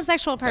know I'm a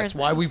sexual person. That's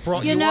why we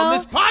brought you know? on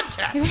this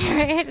podcast.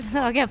 Right?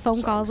 I'll get phone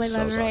calls like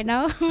so that sorry. right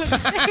now.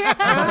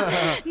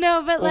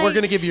 No, but Well, like. we're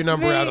gonna give you a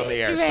number out on the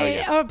air, so Right.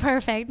 yes. Oh,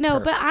 perfect. No,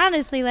 but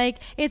honestly, like,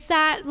 it's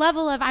that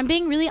level of, I'm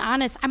being really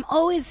honest. I'm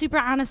always super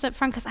honest up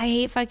front because I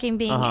hate fucking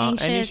being And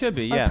you anxious should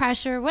be, or yeah.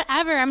 pressure,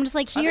 whatever. I'm just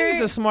like, I here.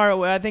 think it's smart.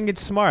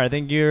 I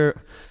think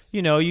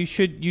you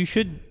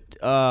should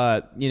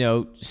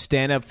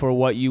stand up for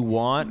what you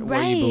want, what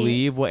you Right.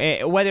 believe,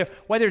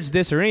 whether it's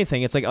this or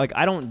anything. It's like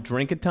I don't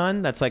drink a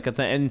ton. That's like a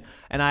thing.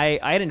 And I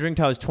didn't drink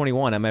till I was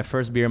 21. I had my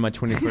first beer on my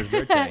 21st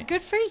birthday.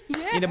 Good for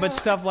you. But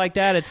stuff like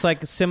that, it's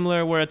like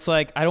similar where it's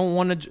like I don't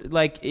want to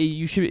like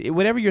you should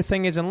whatever your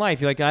thing is in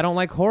life. You're like I don't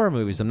like horror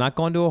movies. I'm not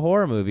going to a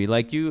horror movie.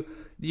 Like you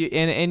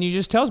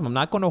just tells them I'm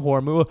not going to a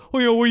horror movie.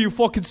 Oh, were you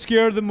fucking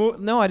scared of the movie?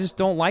 No, I just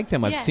don't like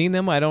them. I've Yeah. seen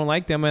them. I don't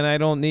like them, and I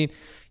don't need.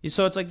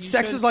 So it's like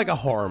Sex is like a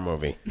horror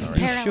movie.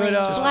 Apparently, should,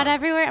 blood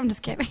everywhere. I'm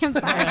just kidding. I'm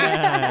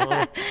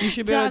sorry. you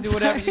should be able to do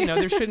whatever.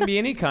 There shouldn't be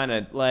any kind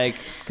of like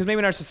because maybe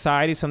in our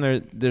society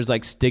there's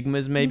like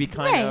stigmas maybe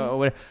kind Right. of.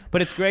 Right.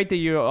 But it's great that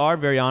you are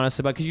very honest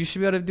about because you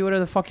should be able to do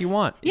whatever the fuck you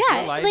want. It's Yeah,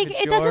 your life, like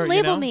it's it doesn't your,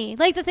 label me.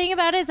 Like the thing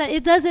about it is that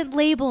it doesn't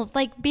label.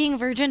 Like being a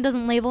virgin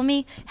doesn't label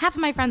me. Half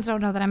of my friends don't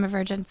know that I'm a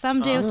virgin.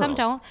 Some do, some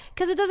don't.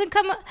 Because it doesn't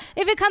come.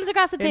 If it comes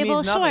across the It table,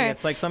 means nothing. sure.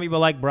 It's like some people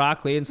like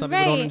broccoli and some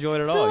people don't enjoy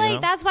it at so all.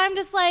 like that's why I'm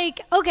just like,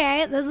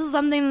 okay, this is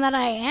something that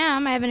I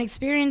am. I haven't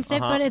experienced it,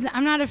 but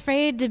I'm not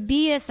afraid to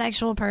be a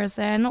sexual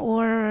person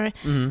or,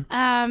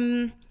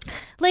 Mm-hmm.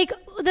 like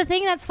the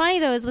thing that's funny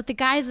though is with the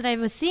guys that I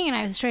was seeing and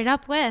I was straight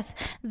up with,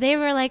 they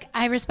were like,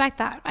 I respect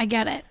that, I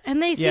get it,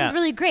 and they seemed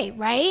really great,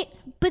 right?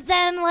 But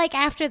then like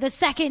after the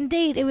second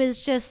date, it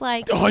was just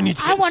like, Oh, I need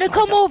to I get want to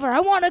sucked come up. over,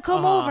 I want to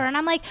come over, and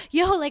I'm like,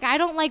 yo, like I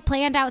don't like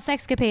planned out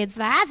sexcapades.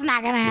 That's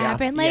not gonna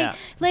happen.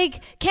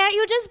 Like can't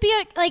you just be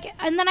like?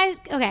 And then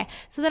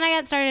so then I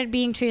got started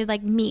being treated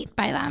like meat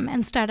by them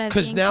instead of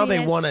Because being now they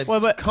treated- want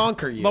to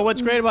conquer you. But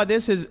what's great about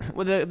this is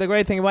the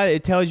great thing about it,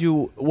 it tells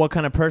you what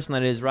kind of person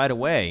that is right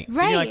away. And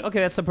Right. you're like, okay,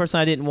 that's the person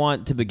I didn't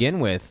want to begin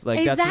with. Like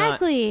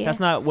Exactly. that's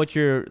not what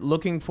you're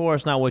looking for.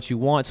 It's not what you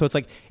want. So it's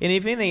like, and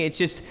if anything, it's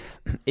just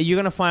you're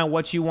gonna find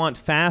what you want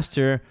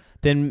faster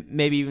than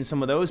maybe even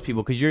some of those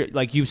people, because you're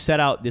like, you've set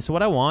out, this is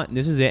what I want, and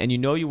this is it, and you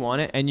know you want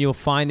it, and you'll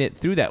find it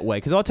through that way.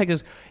 Because all it takes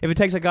is, if it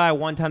takes a guy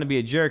one time to be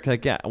a jerk,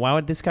 like, yeah, why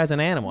would this guy's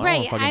an animal? I don't Right,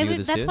 want to fucking be with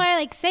this that's dude. why I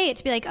like say it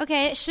to be like,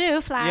 okay, sure,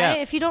 fly. Yeah.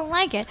 If you don't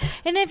like it,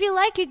 and if you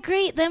like it,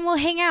 great. Then we'll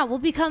hang out. We'll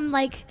become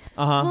like,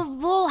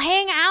 we'll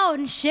hang out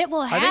and shit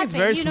will happen. think it's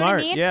very you know what smart,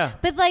 I mean? yeah.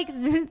 But like,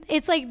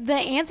 it's like the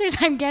answers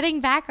I'm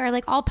getting back are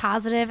like all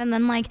positive, and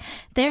then like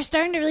they're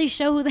starting to really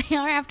show who they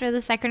are after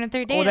the second or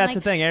third date. Well, I'm that's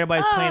like, the thing.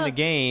 Everybody's playing oh, the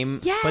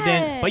game,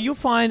 yeah. but you'll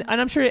find,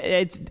 and I'm sure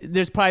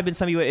there's probably been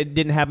some of you it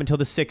didn't happen until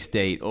the sixth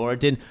date, or it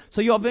didn't.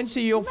 So you'll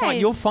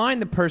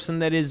find the person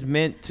that is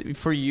meant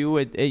for you.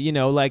 You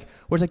know, like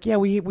where it's like, yeah,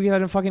 we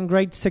had a fucking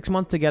great 6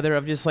 months together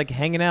of just like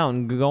hanging out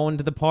and going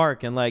to the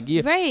park, and like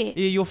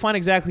you'll find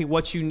exactly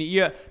what you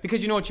need,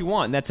 because you know what you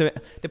want. And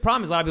the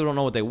problem is a lot of people don't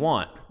know what they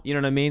want. You know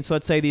what I mean? So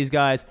let's say these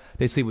guys,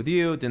 they sleep with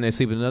you, then they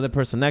sleep with another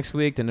person next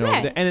week, then they're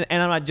over there. And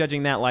I'm not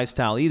judging that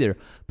lifestyle either,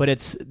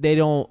 but they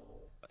don't.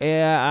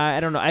 Yeah,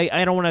 I don't know.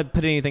 I don't want to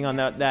put anything on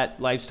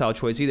that lifestyle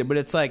choice either. But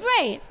it's like,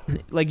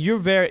 like you're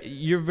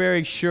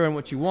very sure in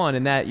what you want,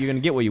 and that you're gonna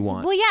get what you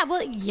want. Well, yeah.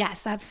 Well,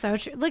 yes, that's so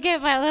true. Look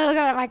at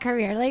my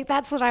career. Like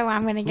that's what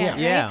I'm gonna get.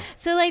 Yeah. Right?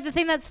 So like the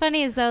thing that's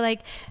funny is though,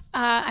 like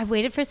I've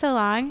waited for so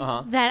long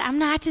that I'm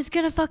not just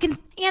gonna fucking.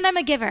 And I'm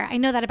a giver. I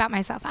know that about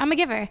myself. I'm a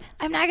giver.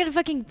 I'm not gonna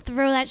fucking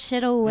throw that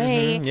shit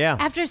away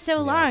after so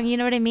long. You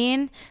know what I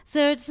mean?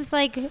 So it's just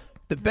like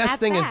the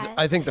best thing is, that.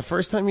 I think the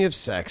first time you have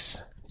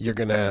sex, you're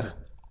gonna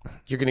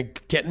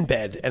get in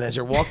bed, and as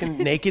you're walking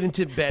naked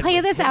into bed, Play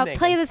with this him out. naked-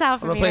 Play this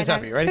out for I'm me. gonna play this right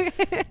out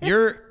for you.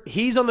 Ready?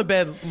 He's on the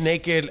bed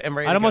naked and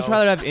ready. I'd to almost go.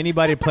 rather have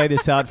anybody play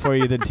this out for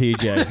you than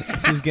TJ.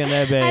 This is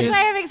gonna be. That's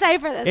why I'm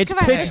excited for this. It's Come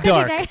on, pitch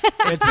dark.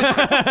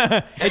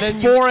 TJ.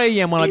 It's 4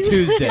 a.m. on a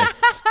Tuesday.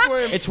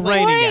 It's 4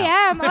 raining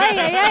out. a.m. Oh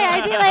yeah.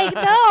 I'd be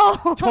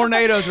like, no.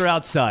 Tornadoes are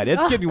outside.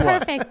 It's gonna be warm.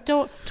 Perfect.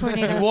 You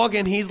Tornadoes. walk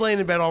in, he's laying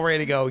in bed all ready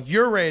to go.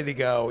 You're ready to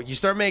go. You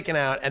start making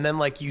out, and then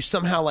like you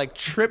somehow like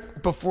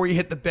trip before you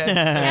hit the bed.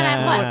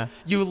 I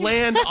You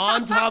land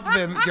on top of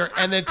him,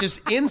 and then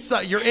just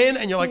inside, you're in,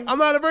 and you're like, I'm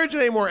not a virgin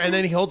anymore. And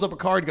then he holds up a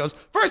card and goes,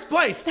 first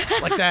place,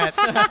 like that.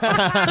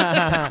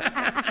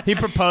 He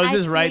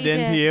proposes I see right what you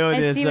into did. you. I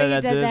And see what you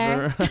that's did it.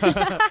 there.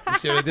 You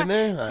see what I did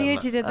there? See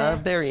what you did there.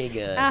 Very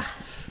good.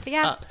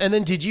 Yeah. And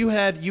then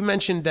you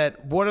mentioned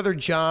that what other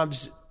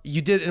jobs you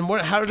did, and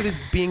how did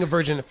being a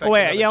virgin affect?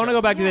 Wait, another yeah, I want to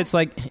job? go back to this.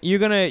 Like, you're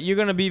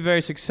gonna be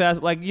very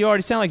successful. Like, you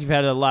already sound like you've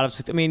had a lot of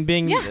success. I mean,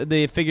 being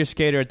the figure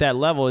skater at that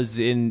level is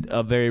in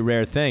a very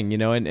rare thing, you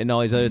know, and all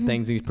these other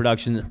things, these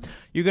productions.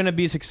 You're gonna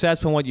be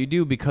successful in what you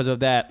do because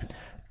of that.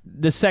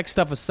 The sex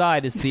stuff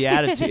aside, it's the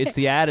attitude. It's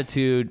the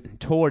attitude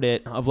toward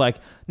it of like,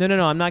 no,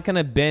 I'm not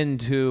gonna bend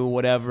to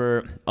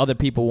whatever other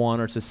people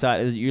want or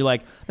society. You're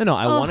like, no,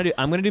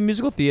 I'm gonna do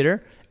musical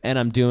theater. And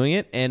I'm doing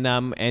it, and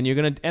you're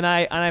gonna, and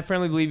I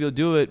firmly believe you'll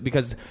do it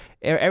because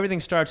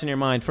everything starts in your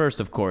mind first,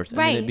 of course, and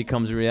then it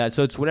becomes a reality.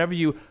 So it's whatever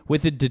you,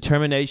 with the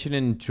determination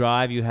and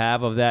drive you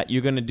have of that,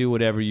 you're gonna do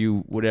whatever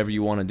you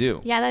want to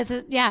do. Yeah,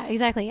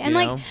 exactly. And You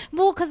like, know?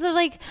 well, because of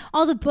like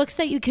all the books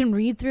that you can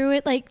read through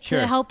it, like Sure.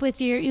 to help with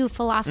you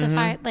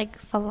philosophize,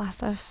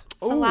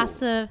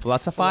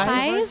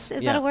 Philosophize?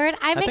 Is that a word?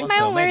 I make think my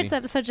so, own maybe. words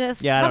up, so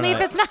just Yeah, I tell don't me know.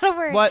 if it's not a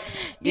word. But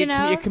you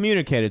know, you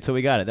communicated, so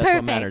we got it. That's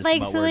what matters. Like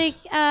about so,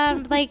 words.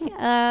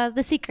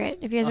 The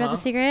Secret. Have you guys read The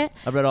Secret?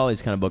 I've read all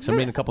these kind of books. I'm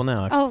reading a couple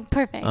now. Actually. Oh,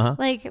 perfect.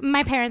 Like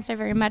my parents are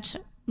very much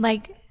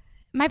like.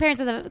 My parents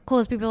are the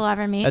coolest people you'll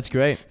ever meet. That's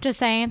great. Just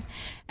saying.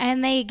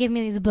 And they give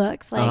me these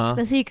books, like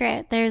The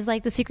Secret. There's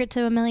like The Secret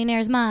to a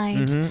Millionaire's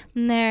Mind.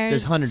 And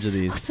There's hundreds of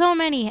these. so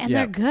many, and Yeah.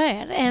 they're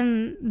good,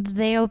 and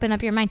they open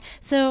up your mind.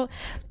 So,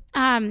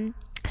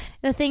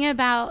 the thing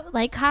about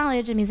like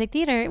college and music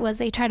theater was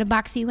they try to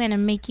box you in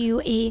and make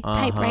you a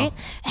type, right?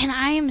 And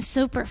I am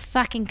super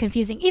fucking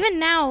confusing. Even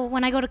now,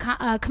 when I go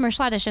to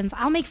commercial auditions,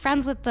 I'll make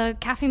friends with the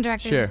casting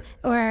directors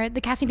or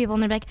the casting people,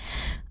 and they're like,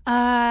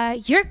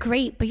 you're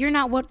great, but you're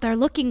not what they're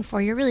looking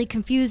for. You're really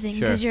confusing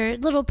because you're a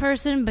little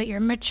person, but you're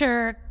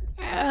mature.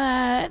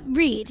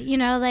 Read, you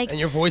know, like, And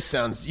your voice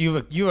sounds. You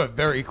have a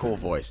very cool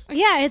voice.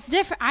 yeah, it's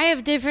different.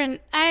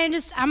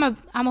 I'm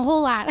a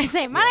whole lot. I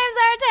say, my name's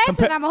Aaron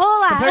Tyson. I'm a whole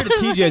lot. Compared to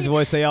TJ's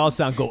voice, they all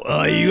sound go.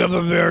 Oh, you have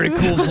a very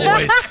cool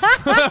voice.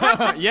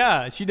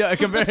 Yeah, she does.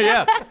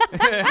 Yeah.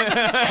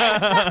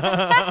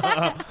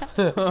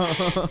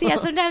 So yeah,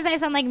 sometimes I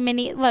sound like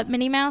Minnie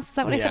Mouse. Is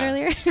that what I said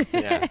earlier?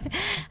 Yeah.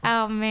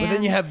 Oh man.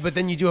 But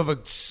then you do have a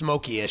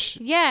smoky-ish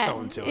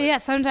tone to it. Yeah,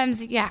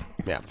 sometimes, yeah.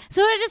 Yeah.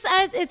 So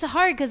it's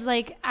hard because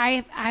like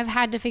I've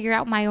had to figure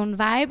out my own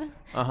vibe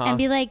and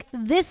be like,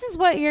 this is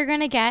what you're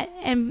gonna get,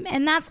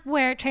 and that's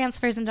where it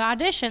transfers into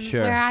auditions.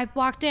 Sure. Where I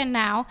walked in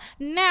now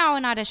in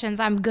auditions,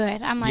 I'm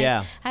good. I'm like,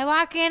 Yeah. I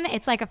walk in,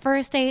 it's like a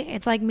first date,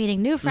 it's like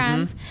meeting new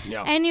friends,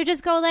 Yeah. and you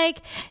just go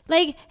like,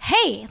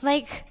 hey,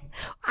 like.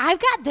 I've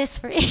got this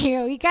for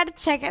you. You got to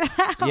check it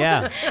out.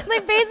 Yeah.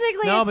 Like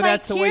basically, No, it's but like,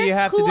 that's the way you here's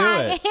have to who do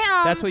I it.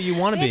 am That's what you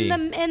wanna be.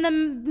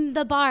 in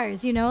the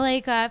bars, you know,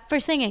 like for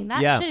singing. That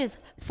Yeah. shit is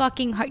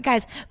fucking hard,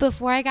 guys.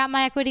 Before I got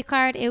my equity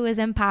card, it was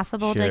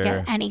impossible to Sure.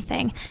 get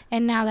anything,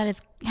 and now that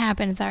it's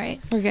happened, it's all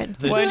right. We're good.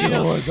 Well, do you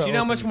know doors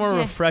how much more Yeah.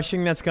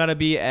 refreshing that's got to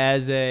be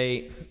as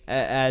a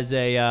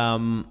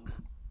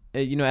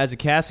as a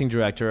casting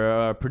director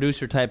or a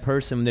producer type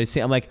person when they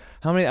see, I'm like,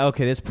 how many?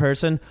 Okay, this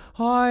person.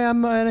 Hi,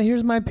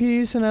 here's my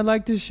piece, and I'd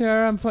like to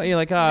share. I'm fun. You're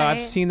like, I've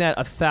Right. seen that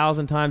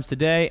 1,000 times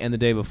today, and the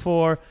day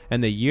before,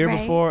 and the year Right.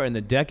 before, and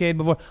the decade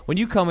before. When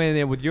you come in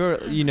there with your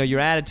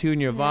attitude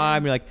and your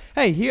vibe, you're like,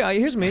 hey,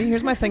 here's me.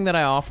 Here's my thing that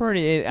I offer,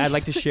 and I'd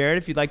like to share it.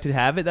 If you'd like to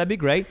have it, that'd be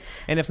great.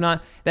 And if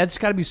not, that's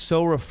got to be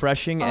so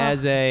refreshing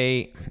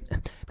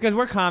because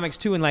we're comics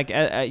too, and like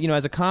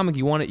as a comic,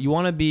 you want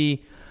to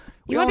be.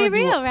 You want to be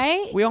real,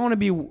 right? We all want to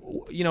be,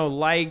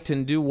 liked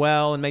and do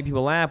well and make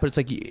people laugh. But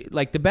it's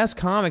like the best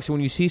comics.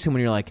 When you see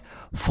someone, you're like,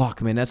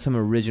 "Fuck, man, that's some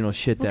original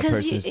shit that Because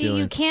person's doing."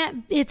 you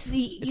can't. You are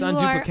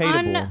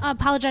unduplicatable.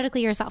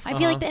 unapologetically yourself. I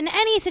feel like that in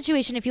any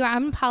situation, if you are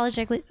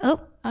unapologetically,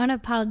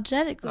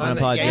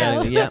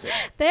 Unapologetically, yeah.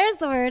 there's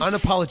the word.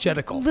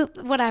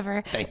 Unapologetical.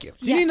 Whatever. Thank you.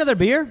 Do you need another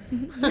beer?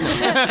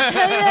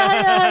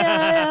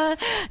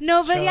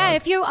 No, but yeah,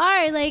 if you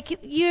are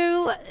like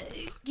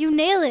you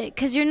nail it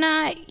because you're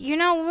not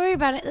worried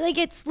about it. Like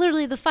it's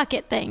literally the fuck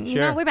it thing. You're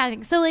Sure. not worried about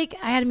it. So like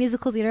I had a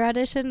musical theater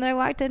audition that I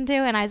walked into,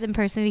 and I was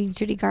impersonating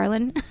Judy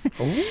Garland,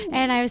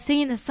 and I was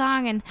singing the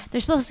song, and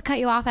they're supposed to cut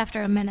you off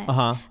after a minute.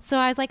 So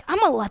I was like, I'm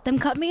gonna let them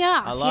cut me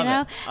off. I love you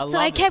know. it. I So love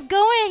I it. kept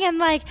going, and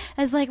like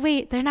I was like,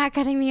 wait, they're not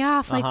cutting me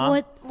off. Like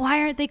what?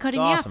 Why aren't they cutting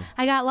me awesome. off?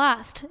 I got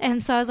lost,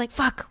 and so I was like,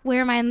 fuck, where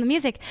am I in the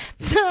music?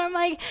 So I'm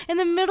like in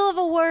the middle of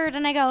a word,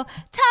 and I go,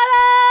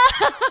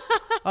 ta-da!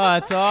 Oh,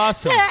 that's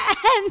awesome.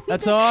 And-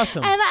 That's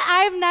awesome. And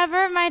I've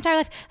never in my entire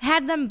life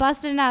had them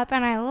busting up,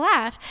 and I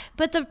laughed.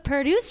 But the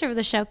producer of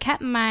the show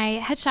kept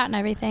my headshot and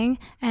everything,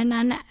 and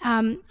then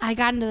I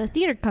got into the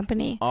theater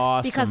company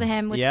because of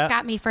him, which Yeah.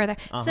 got me further.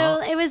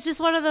 So it was just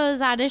one of those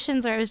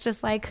auditions where it was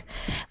just like,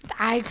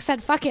 I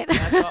said, fuck it.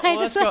 I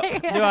just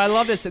like, No, I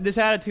love this. This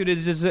attitude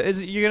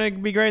is you're gonna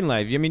be great in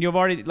life. I mean, you've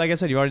already, like I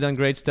said, you've already done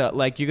great stuff.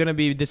 Like you're gonna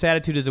be. This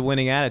attitude is a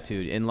winning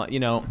attitude, and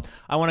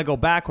I want to go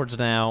backwards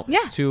now. Yeah.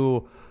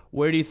 To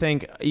where do you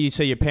think you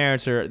say your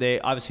parents are? They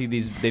obviously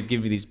they've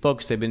given you these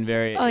books. They've been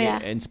very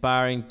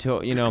inspiring to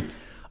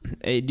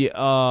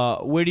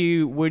Where do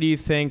you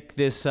think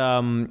this?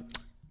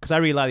 Because I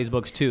read a lot of these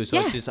books too. So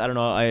it's just I don't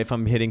know if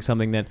I'm hitting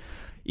something that.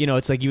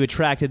 It's like you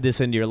attracted this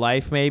into your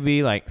life,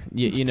 maybe. Like,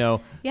 Yeah.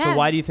 So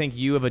why do you think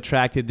you have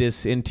attracted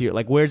this into your,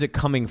 like, where's it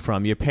coming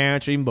from? Your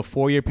parents, or even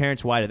before your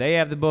parents? Why do they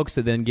have the books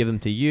to then give them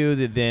to you?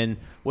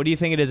 What do you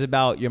think it is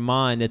about your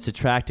mind that's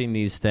attracting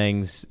these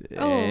things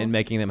and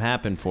making them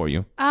happen for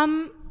you?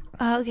 Okay.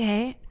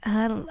 Okay.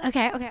 I don't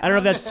know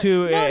if that's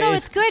too. No,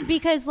 it's good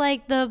because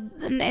like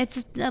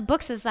it's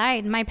books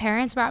aside. My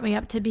parents brought me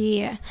up to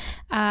be,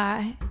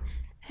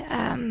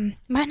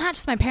 not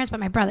just my parents, but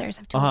my brothers.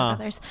 I have two older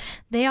brothers.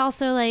 They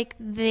also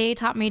they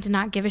taught me to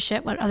not give a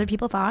shit what other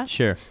people thought.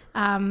 Sure.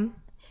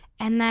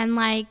 And then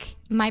like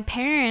my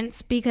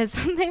parents, because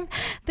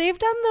they've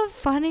done the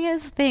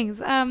funniest things.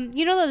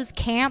 Those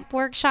camp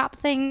workshop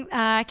thing.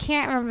 I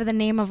can't remember the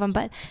name of them,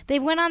 but they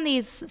went on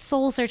these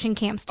soul searching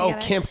camps together.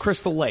 Oh, Camp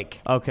Crystal Lake.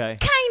 Okay.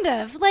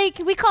 Kind of like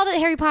we called it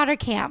Harry Potter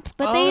camp,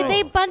 but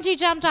they bungee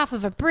jumped off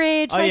of a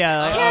bridge. Character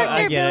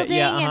I get it. building.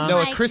 Yeah, And No,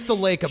 like, at Crystal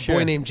Lake, a Sure.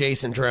 boy named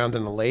Jason drowned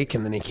in a lake,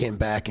 and then he came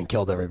back and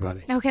killed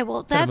everybody. okay, well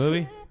Is that that's a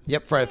movie?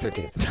 Yep, Friday the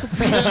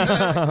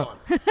 13th.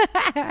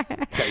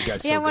 You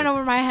guys so went good.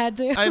 over my head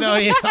too. I know.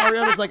 Yeah,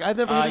 Ariana's like, I've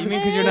never. heard You of mean this.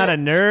 because you're not a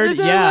nerd? Is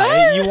that Yeah,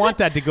 right? you want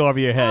that to go over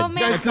your head. Oh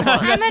man, Guys, come on.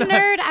 I'm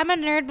a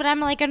nerd, but I'm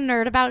like a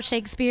nerd about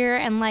Shakespeare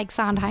and like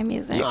Sondheim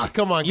music. Ah,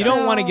 come on, You guys.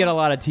 don't want to get a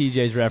lot of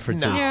TJ's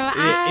references. No.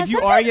 If you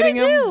sometimes are getting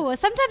I them, do.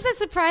 Sometimes I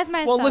surprise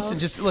myself. Well,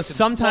 listen.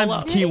 sometimes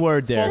it's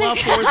keyword there. Fallout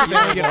 4 is You don't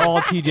available. get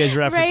all TJ's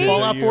references. Right?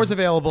 Fallout Or 4 is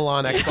available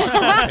on Xbox.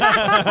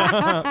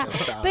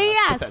 But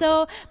yeah,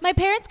 so my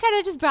parents kind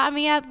of just brought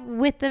me up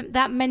with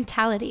that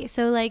mentality.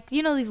 So like,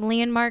 these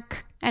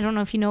Landmark. I don't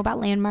know if you know about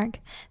Landmark.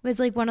 It was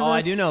like one of those.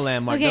 I do know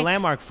Landmark. Okay. The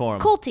Landmark Forum.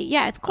 Culty,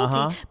 yeah, it's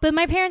culty. But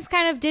my parents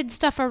kind of did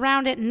stuff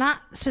around it, not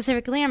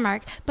specific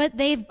Landmark, but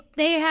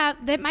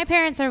my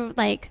parents are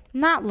like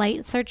not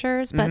light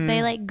searchers, but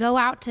they like go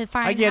out to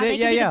find I get how it. they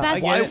can Yeah, be I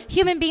the get best it.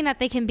 human being that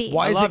they can be.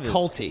 Why is love it this.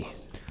 culty?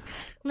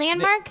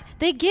 Landmark,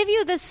 they give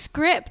you the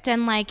script,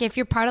 and like if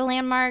you're part of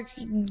Landmark,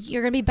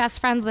 you're gonna be best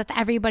friends with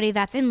everybody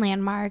that's in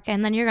Landmark,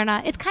 and then you're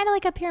gonna. It's kind of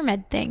like a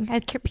pyramid thing.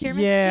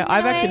 Pyramid. Yeah, scheme in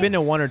I've a actually way. been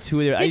to one or two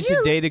of there. I Did used to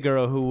you? date a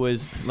girl who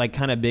was like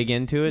kind of big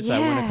into it, so I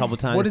went a Yeah. couple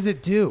times. What does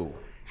it do?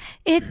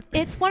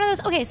 It's one of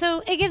those. Okay,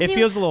 so it gives It you.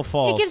 feels a little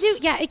false.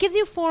 It gives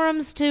you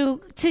forums to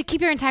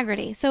keep your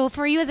integrity. So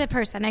for you as a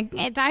person,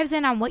 it dives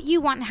in on what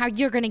you want and how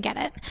you're going to get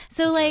it.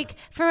 So like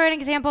for an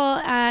example,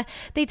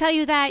 they tell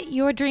you that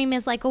your dream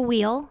is like a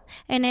wheel,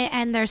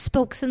 and there's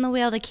spokes in the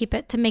wheel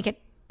to make it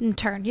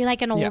turn. You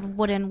like an old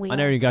wooden wheel. I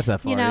never even got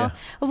that far. You know,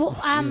 well,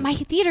 my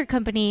theater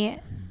company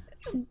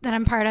that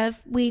I'm part of,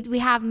 we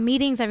have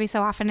meetings every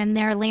so often, and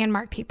they're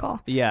Landmark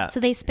people. Yeah. So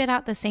they spit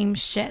out the same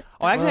shit.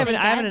 Oh, actually, that I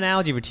have they an get.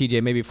 analogy for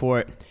TJ maybe for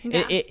it. Yeah.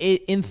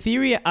 In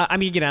theory, I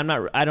mean, again,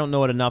 I don't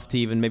know it enough to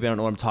even maybe I don't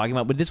know what I'm talking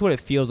about, but this is what it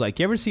feels like.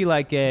 You ever see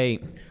like an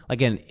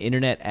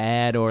internet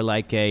ad or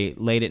like a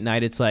late at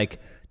night? It's like,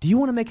 do you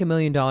want to make $1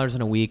 million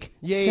in a week?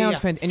 Yeah, Sounds yeah.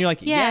 fantastic. And you're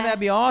like, Yeah. that'd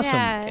be awesome.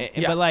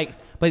 Yeah.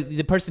 But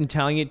the person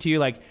telling it to you,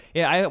 like,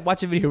 I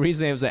watched a video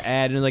recently. It was an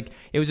ad, and like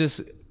it was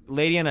this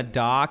lady on a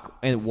dock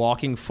and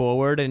walking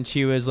forward, and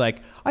she was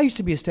like, I used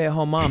to be a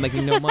stay-at-home mom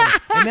making no money,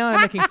 and now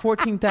I'm making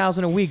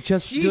 $14,000 a week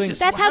just Jesus. doing.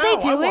 That's how they Wow,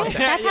 do I it. want that.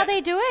 That's how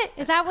they do it.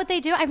 Is that what they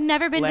do? I've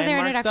never been to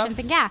their Landmark introduction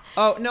stuff? thing. Yeah.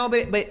 Oh no, but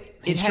it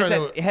He's has trying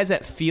that it has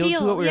that feel to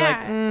it where you're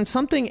yeah. like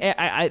something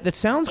that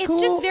sounds It's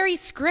cool. just very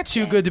scripted.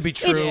 Too good to be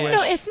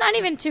true-ish. It's not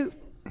even too.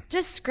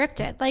 Just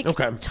scripted, like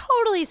Okay.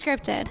 totally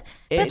scripted.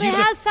 But Do it you have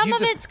has to- some do you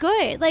of have to- it's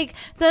good, like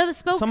the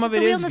spoke, Some of the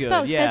it wheel is and the good,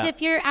 spokes. Because yeah.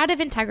 if you're out of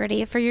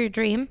integrity for your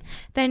dream,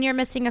 then you're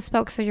missing a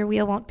spoke, so your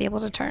wheel won't be able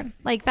to turn.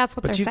 Like that's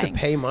what But they're you have saying. to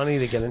pay money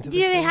to get into this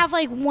Yeah, they thing? have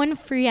like one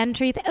free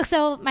entry.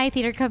 So my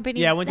theater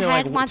company Yeah, I went to,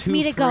 head like, wants 2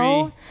 me to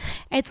go.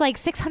 free. It's like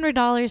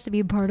 $600 to be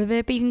a part of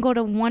it, but you can go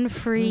to one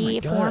free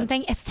God. forum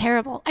thing. It's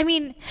terrible. I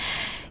mean,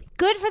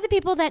 good for the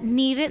people that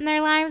need it in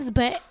their lives,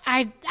 but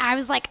I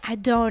was like, I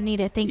don't need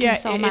it. Thank you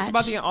so much. It's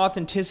about the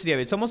authenticity of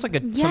it. It's almost like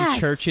some Yes.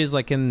 churches,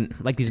 like in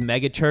like these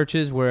mega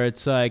churches, where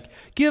it's like,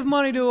 give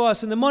money to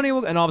us, and the money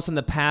will. And all of a sudden,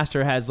 the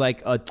pastor has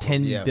like a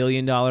 $10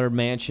 billion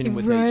mansion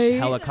with a Right.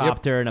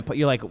 helicopter, and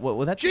you're like, well,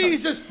 that's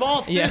Jesus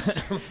bought Yeah,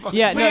 this.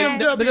 yeah, no,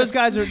 BMW. but those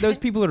guys those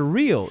people are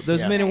real.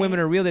 Those Yeah. men and women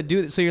are real that do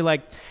it. So you're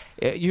like,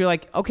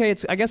 okay,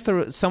 I guess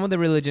some of the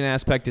religion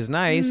aspect is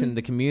nice and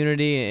the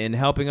community and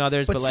helping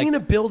others, But but like, seeing a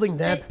building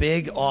that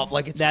big off,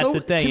 like it's That's so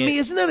the thing. to me,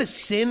 isn't that a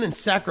sin and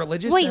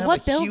sacrilegious? Wait, to have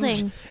what a huge-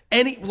 building?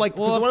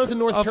 Because when I was in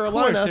North of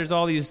Carolina, course, there's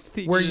all these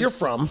where you're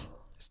from,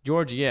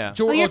 Georgia, yeah.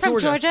 Oh, you're from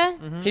Georgia?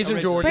 He's from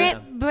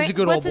Georgia. Brant, He's a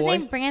good what's old boy. his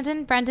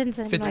name? Brandon's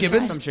in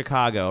Fitzgibbons? From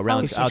Chicago,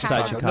 around he's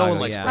outside Chicago. Chicago. No one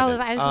likes yeah. Brandon.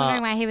 Oh, I was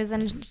wondering why he was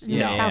in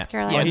South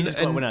Carolina. Well, he And- just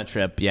and- went on a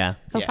trip. Yeah.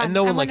 Oh, Yeah, fun. and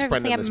no one I likes wonder if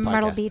Brendan they in this have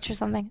Myrtle podcast. Beach or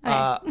something.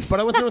 Okay. But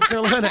I went to North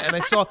Carolina and I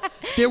saw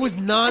there was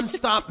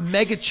nonstop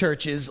mega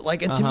churches.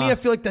 Like, and to me, I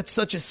feel like that's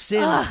such a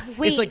sin.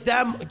 wait. It's like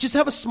that. Just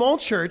have a small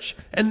church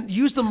and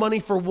use the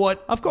money for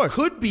what, Of course.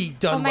 could be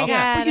done Oh my well.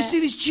 God. But you see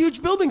these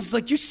huge buildings. It's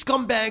like you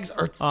scumbags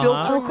are filtering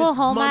this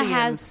Oklahoma money in.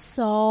 has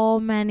so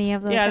many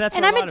of those. Yeah, guys. that's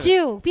and where I'm a a lot of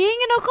Jew. Being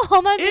in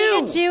Oklahoma, being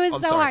Ew. a Jew is I'm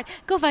so sorry. hard.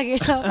 Go fuck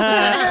yourself.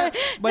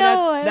 But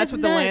no, that's it's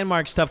what the nuts.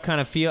 landmark stuff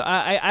kind of feel.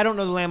 I don't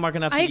know the landmark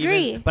enough to I agree.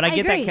 even, but I I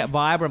get agree. that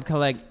vibe where I'm kind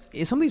of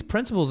like, some of these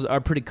principles are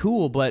pretty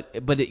cool, but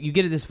you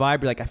get this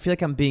vibe. You're like, I feel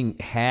like I'm being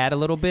had a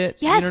little bit.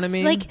 Yes, You know what I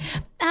mean?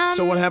 like.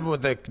 So what happened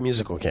with the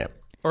musical camp?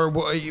 Or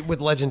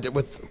with Legend?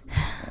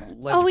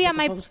 Oh yeah, what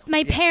the fuck was it called?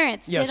 my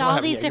parents Yeah, did so what all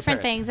happened? these Yeah, your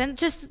different parents. things, and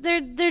just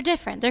they're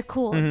different. They're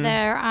cool.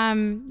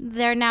 Mm-hmm.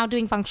 They're now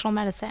doing functional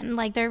medicine.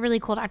 Like they're really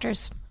cool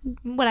doctors.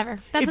 Whatever.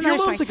 That's If your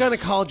another mom's story. a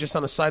gynecologist,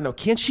 on a side note,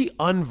 can't she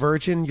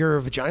unvirgin your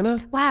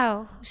vagina?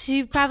 Wow,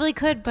 she probably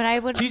could, but I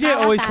would. TJ not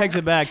want always that. takes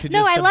it back to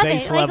no, just I the love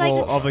base it. Like,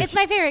 level of a- it's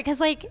my favorite because,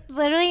 like,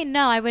 literally,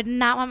 no, I would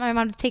not want my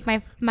mom to take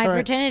my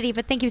virginity.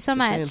 But thank you so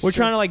much. We're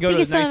trying to like go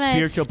Thank to you a nice so much.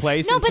 spiritual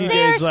place. No, and but TJ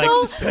they are is like,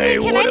 so. Hey,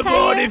 can I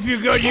tell you?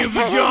 you got your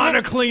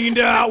vagina cleaned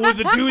out with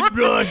a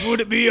toothbrush? Would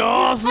it be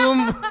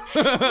awesome?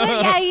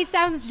 Yeah, he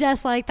sounds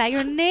just like that.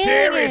 You're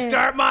nailing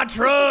it. my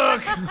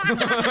truck.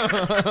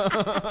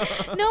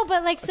 No,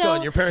 but like so. Go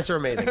on, your parents are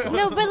amazing. Go on.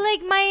 No, but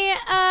like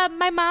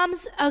my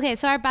mom's okay.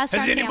 So our best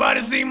friend.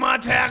 family- seen my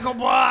tackle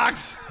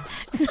box?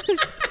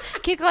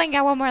 Keep going.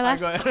 Got one more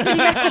left. That's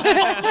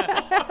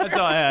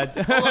all I had.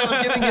 Hold on,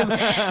 I'm giving him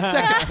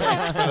second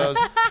place for those.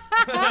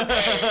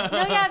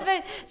 No, yeah,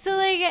 but so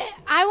like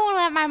I won't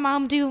let my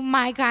mom do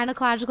my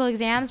gynecological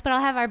exams, but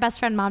I'll have our best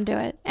friend mom do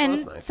it. And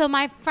that's nice. so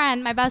my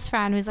best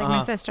friend, who's like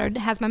my sister,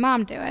 has my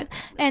mom do it.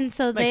 And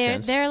so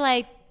sense. they're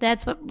like,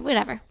 that's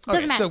whatever.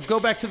 Doesn't Okay, so matter. go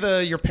back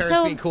to your parents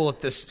So- being cool at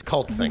this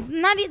cult thing. They're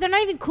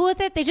not even cool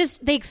with it.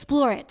 They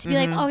explore it to be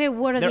like, okay,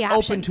 what are the They're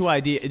options?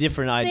 open to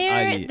different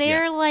ideas.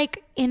 They're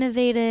like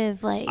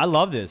innovative, like I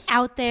love this.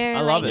 out there.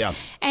 I love like, it. Yeah.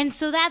 And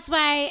so that's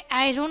why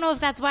I don't know if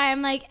that's why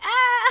I'm like,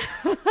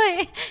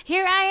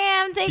 here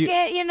I am, take Do you-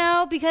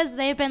 it, because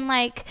they've been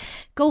like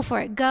go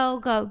for it. Go,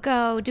 go,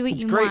 go. Do what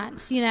you great.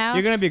 want, you know?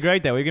 You're gonna be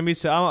great though. You're gonna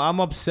be. I'm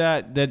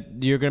upset that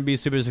you're gonna be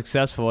super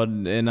successful,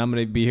 and I'm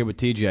gonna be here with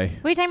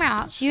TJ. Wait, time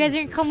out. You guys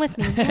are gonna come with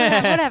me.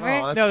 Whatever.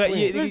 Oh, that's No,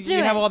 sweet. you Let's do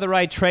have it. all the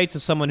right traits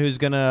of someone who's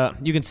gonna.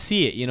 You can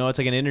see it. You know, it's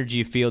like an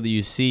energy field that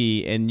you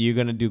see, and you're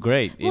gonna do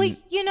great. Well, And-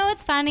 you know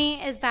what's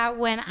funny is that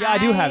when I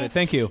do have it.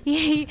 Thank you.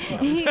 you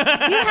have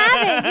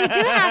it. You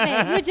do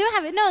have it. You do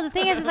have it. No, the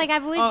thing is like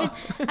I've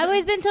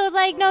always been told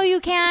like, no, you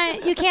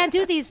can't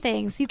do these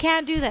things. You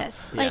can't do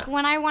this. Like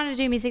when I wanted to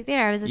do music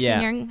theater, I was a Yeah.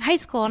 senior in high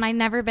school and I'd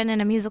never been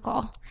in a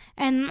musical.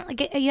 And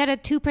like you had a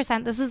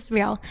 2%. This is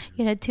real.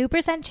 You had a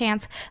 2%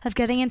 chance of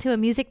getting into a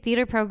music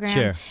theater program.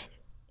 Sure.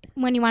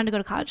 When you wanted to go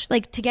to college,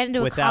 like to get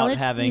into Without a college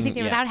having- music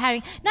theater, yeah. without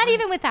having, not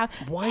even without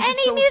Why is it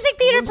any so music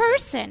theater exclusive?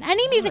 person,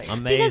 any music, because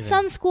Amazing.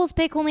 some schools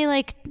pick only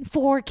like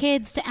 4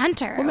 kids to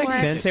enter. Well, makes or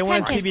sense. They 10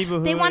 wanna see kids. people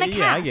who- They want to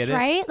yeah, I cast, get it.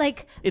 right?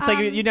 Like It's like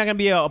you're not gonna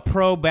be a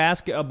pro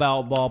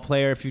basketball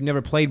player if you've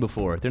never played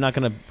before. They're not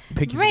gonna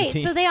pick you for right. the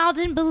team. So they all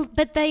didn't,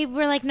 but they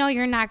were like, no,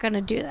 you're not going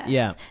to do this.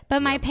 Yeah.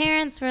 But my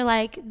parents were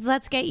like,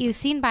 let's get you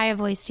seen by a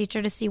voice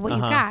teacher to see what you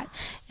got.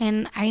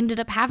 And I ended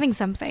up having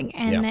something,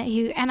 and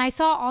and I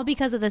saw all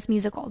because of this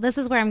musical. This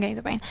is where I'm getting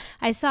to the point.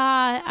 I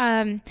saw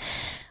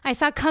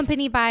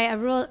Company by a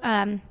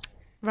Raul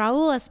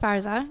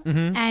Esparza,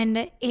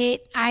 and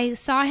I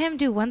saw him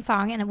do one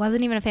song, and it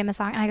wasn't even a famous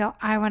song, and I go,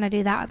 I want to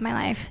do that with my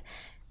life.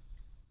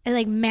 It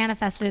like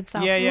manifested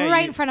itself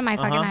right in front of my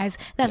fucking eyes.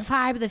 The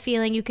vibe, the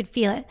feeling, you could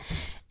feel it.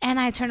 And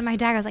I turned to my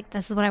dad. I was like,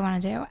 "This is what I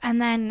want to do." And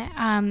then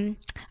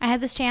I had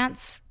this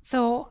chance.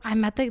 So I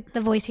met the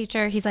voice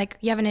teacher. He's like,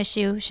 "You have an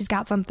issue. She's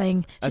got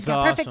something. She's That's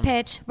got perfect awesome.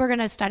 pitch. We're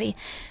gonna study."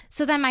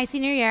 So then my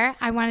senior year,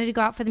 I wanted to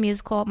go out for the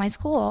musical at my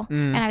school,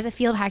 and I was a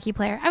field hockey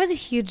player. I was a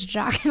huge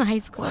jock in high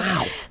school.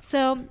 Wow.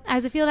 So I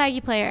was a field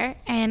hockey player,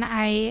 and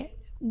I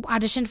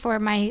auditioned for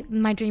my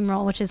dream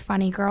role, which is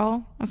Funny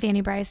Girl on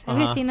Fanny Bryce. Have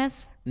you seen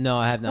this? no,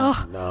 I have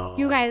not. Oh,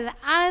 you guys,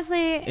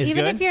 honestly,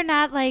 even good? if you're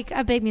not like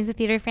a big music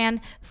theater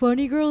fan,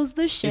 Funny Girl is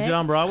the shit. Is it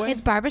on Broadway?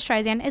 It's Barbara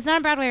Streisand. It's not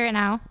on Broadway right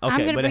now. Okay, I'm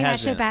gonna but it bring that has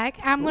shit been. back.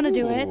 I'm gonna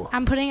do it.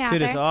 I'm putting it out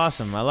Dude, there. it's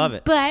awesome. I love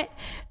it. But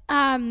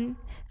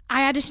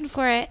I auditioned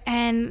for it,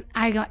 and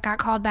I got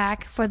called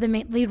back for the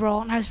lead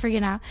role, and I was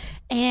freaking out.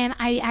 And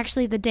I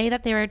actually, the day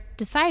that they were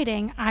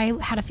deciding, I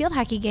had a field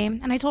hockey game,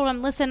 and I told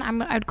them, "Listen,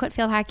 I'd quit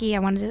field hockey. I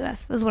want to do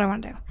this. This is what I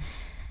want to do."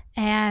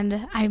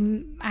 And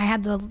I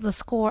had the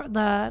score,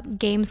 the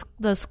games,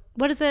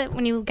 what is it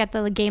when you get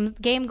the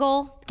game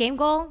goal? Game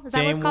goal? Is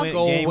that what it's called?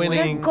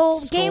 Goal-winning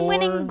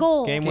Game-winning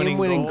goal.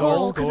 Game-winning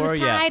goal, because it was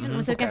score, yeah. tied, and it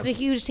was against a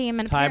huge team,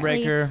 and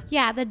apparently, Tiebreaker.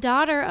 yeah, the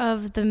daughter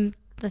of the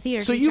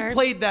theater So teacher. you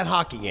played that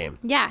hockey game.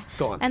 Yeah.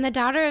 Go on. And the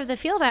daughter of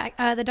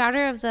the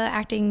daughter of the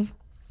acting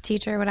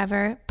teacher or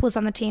whatever was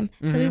on the team.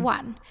 So we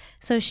won.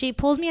 So she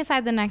pulls me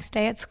aside the next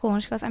day at school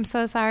and she goes, "I'm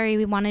so sorry.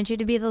 We wanted you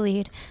to be the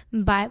lead,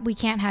 but we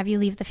can't have you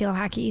leave the field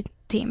hockey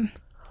team."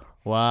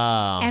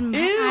 Wow. And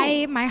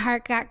my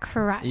heart got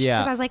crushed because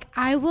Yeah. I was like,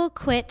 I will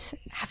quit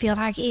field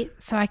hockey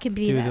so I can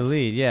be do this. the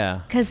lead,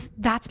 yeah. Because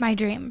that's my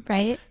dream,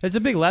 right? There's a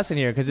big lesson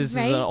here because this is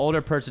Right? an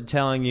older person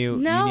telling you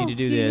No, you need to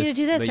do this. You need to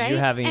do this, but right? you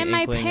having and an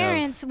my inkling of-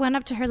 parents went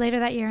up to her later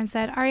that year and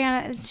said,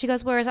 "Ariana," she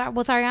goes,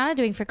 what's Ariana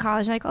doing for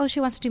college? Like, "Oh, she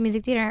wants to do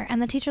music theater."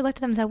 And the teacher looked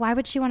at them and said, "Why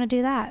would she want to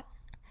do that?"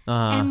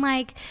 And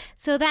like,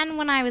 so then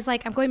when I was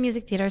like, I'm going to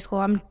music theater school,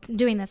 I'm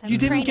doing this. I'm You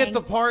didn't training. get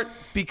the part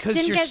because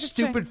Didn't your get the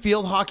stupid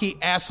field hockey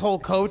asshole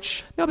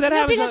coach No, but that No,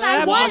 happens. because that I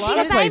happens a was lot of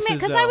because places,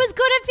 because though. I was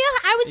good at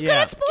I was good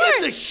Yeah. at sports.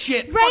 gives a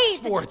shit. Fuck Right,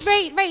 sports.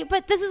 right.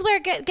 But this is where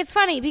it gets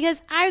funny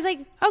because I was like,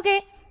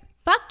 okay,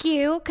 fuck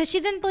you, because she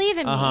didn't believe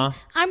in me.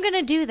 I'm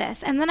gonna do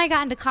this, and then I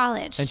got into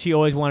college. And she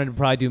always wanted to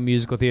probably do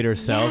musical theater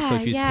herself, so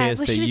she's pissed Well,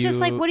 that she was you. just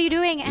like, "What are you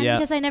doing?" And Yeah.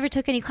 because I never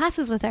took any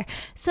classes with her,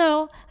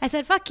 so I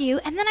said, "Fuck you."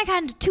 And then I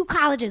got into 2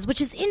 colleges, which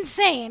is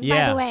insane, by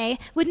Yeah. the way,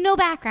 with no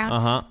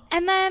background.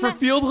 And then For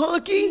field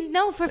hockey?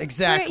 no, for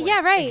Exactly. yeah,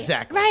 right,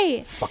 Exactly.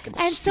 right. Fucking and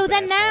so stupid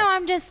then asshole. now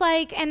I'm just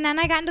like, and then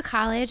I got into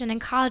college, and in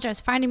college I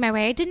was finding my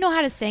way. I didn't know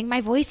how to sing. My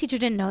voice teacher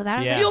didn't know that. I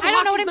was Yeah. like, Field I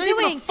don't know hockey's what I'm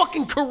not even doing. a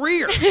fucking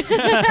career. You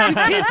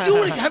can't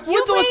do it.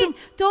 When's the last time-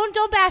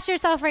 Don't bash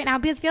yourself right now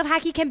because field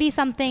hockey can be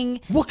something.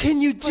 What can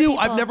you do? people.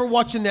 I've never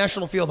watched a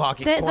national field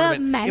hockey The tournament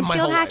in men's my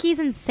field whole hockey life. is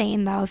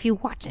insane though. If you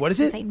watch it, What is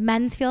It's it? insane.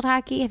 Men's field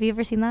hockey. Have you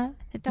ever seen that?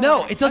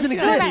 No, it doesn't I've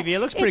seen it on exist. TV. It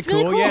looks It's pretty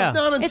really cool, cool. yeah. It's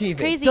not on It's TV.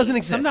 crazy. It doesn't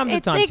exist. Sometimes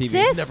it's on TV.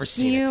 Exists. Never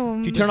seen it.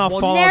 If you turn off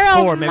Just Fallout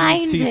 4, maybe you can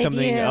see narrow-minded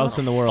something you. else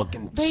in the world.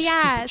 But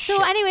yeah, Stupid so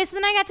shit. anyway, so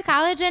then I got to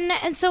college,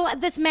 and so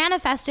this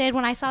manifested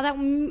when I saw that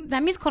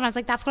musical, and I was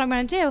like, that's what I'm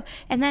going to do.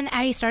 And then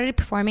I started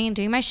performing and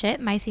doing my shit.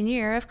 My senior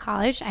year of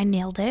college, I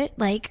nailed it.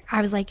 Like, I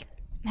was like,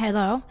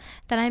 hello.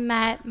 Then I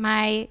met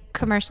my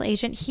commercial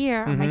agent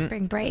here on my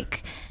spring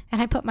break.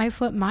 And I put my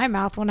foot in my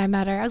mouth when I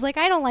met her. I was like,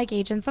 I don't like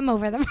agents. I'm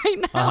over them right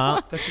now.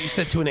 That's what you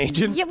said to an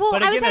agent? Yeah, well,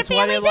 But I again, was at that's why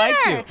family they like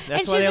dinner, you. That's and why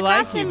she's they like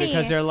accosting you me.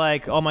 because they're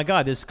like, oh my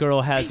god, this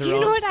girl has her Do you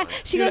own. know what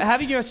she Dude, goes?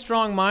 having your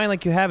strong mind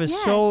like you have is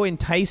Yeah. so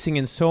enticing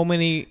and so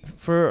many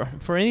for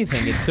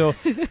anything. It's so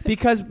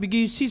because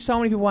you see so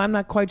many people. I'm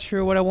not quite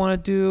sure what I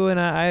want to do, and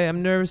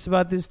I'm nervous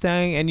about this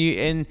thing. And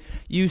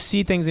you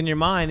see things in your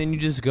mind, and you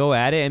just go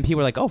at it. And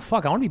people are like, oh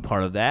fuck, I want to be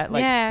part of that.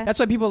 Like Yeah. that's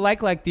why people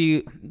like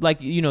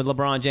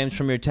LeBron James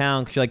from your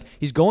town, because you're like,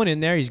 he's going in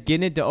there, he's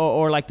getting it,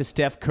 or like the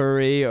Steph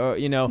Curry, or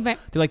Right.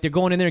 they're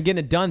going in there and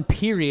getting it done.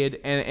 Period.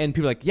 And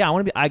people are like, yeah, I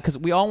want to be, because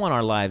we all want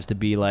our lives to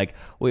be like,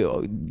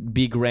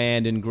 be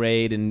grand and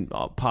great and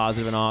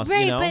positive and awesome.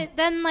 Right, you know? but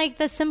then like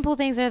the simple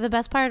things are the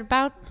best part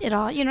about it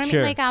all. You know what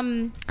Sure. I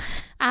mean?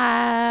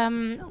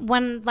 Like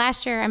when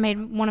last year I made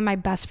one of my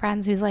best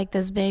friends who's like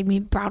this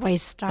big Broadway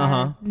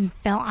star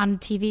film on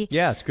TV.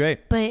 Yeah, it's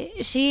great.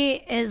 But she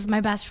is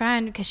my best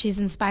friend because she's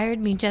inspired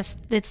me. Just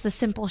it's the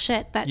simple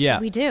shit that Yeah.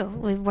 we do.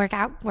 We work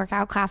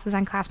out classes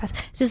on ClassPass.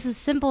 Just the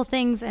simple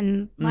things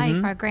in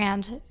life are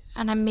grand,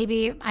 and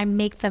I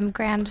make them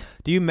grand.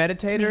 Do you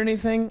meditate or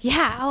anything?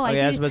 Yeah. Oh, I yeah,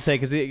 do. I was about to say,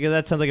 because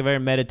that sounds like a very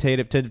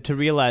meditative, to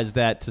realize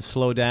that, to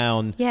slow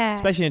down. Yeah.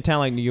 Especially in a town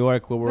like New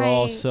York where we're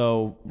all Right.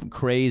 so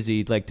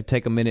crazy, like to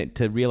take a minute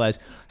to realize,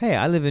 hey,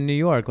 I live in New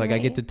York. Like I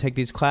get Right. to take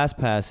these class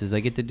passes. I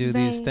get to do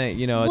these Right. things.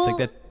 You know, it's like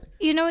Well, that.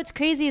 You know what's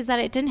crazy is that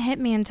it didn't hit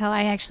me until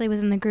I actually was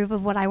in the groove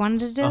of what I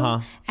wanted to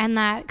do, and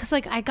that because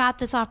like I got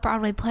this off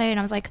Broadway play and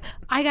I was like,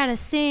 I gotta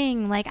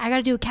sing, like I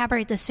gotta do a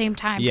cabaret at the same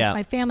time because Yeah.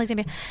 my family's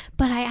gonna be.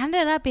 But I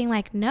ended up being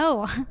like,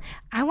 no,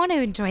 I want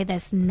to enjoy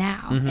this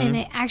now, and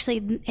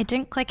it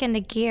didn't click into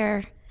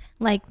gear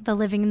like the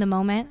living in the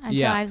moment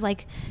until Yeah. I was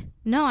like,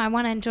 no, I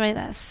want to enjoy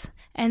this,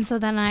 and so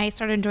then I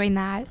started enjoying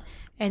that,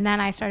 and then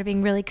I started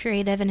being really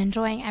creative and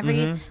enjoying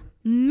every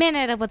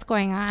minute of what's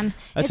going on.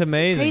 That's It's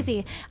amazing.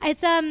 Crazy.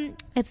 It's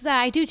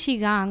I do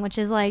qigong, which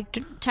is like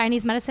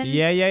Chinese medicine.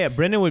 Yeah.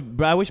 Brendan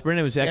would. I wish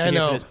Brendan was actually I here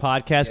for know. this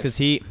podcast because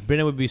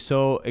Brendan would be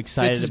so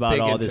excited is about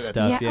big all into this that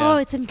stuff. Yeah. Yeah. Oh,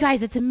 it's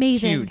guys, it's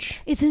amazing.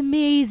 Huge. It's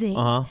amazing.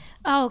 Uh-huh.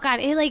 Oh God,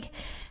 it like.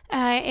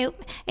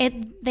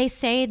 They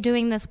say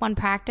doing this one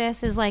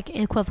practice is like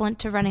equivalent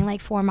to running like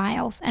 4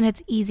 miles, and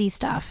it's easy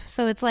stuff.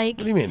 So it's like,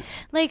 What do you mean?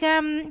 like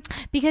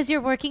because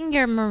you're working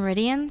your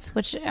meridians,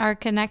 which are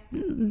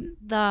It's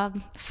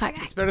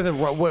better than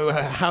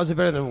how's it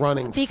better than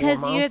running? 4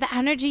 because miles? the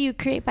energy you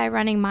create by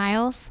running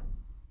miles,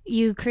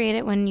 you create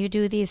it when you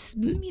do these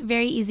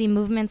very easy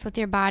movements with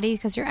your body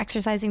because you're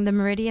exercising the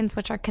meridians,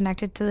 which are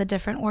connected to the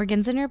different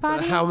organs in your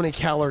body. How many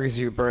calories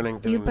are you burning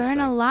doing You this burn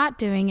thing? a lot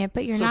doing it,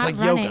 but you're So it's not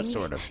like yoga, running.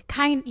 sort of.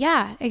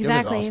 Yeah,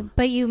 exactly. awesome.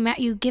 But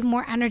you give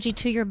more energy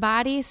to your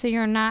body, so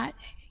you're not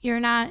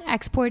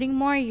exporting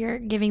more. You're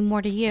giving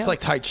more to you. It's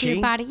like Tai to your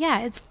Chi? body. Yeah,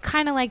 it's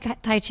kind of like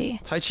Tai Chi.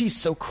 Tai Chi's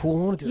so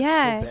cool. I want to do Yeah,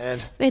 that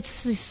so bad.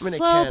 it's I mean, I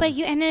slow, can. but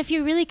and if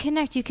you really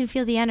connect, you can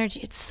feel the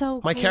energy. It's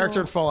so. My cool. character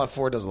in Fallout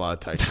 4 does a lot of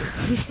Tai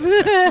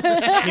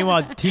Chi.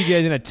 Meanwhile,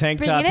 TJ's in a tank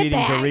top Bringing it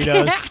eating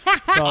back.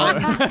 Doritos. So-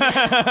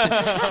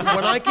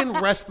 When I can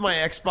rest my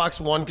Xbox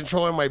One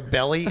controller on my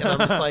belly and I'm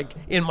just like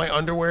in my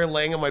underwear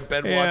laying on my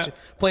bed watching,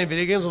 playing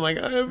video games, I'm like,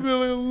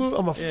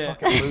 I'm a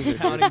fucking loser.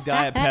 Counting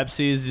Diet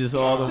Pepsis, just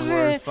all the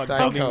worst. Fuck Diet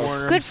dummy Coke.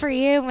 Warner. Good for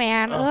you,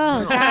 man.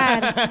 Oh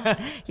God,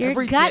 your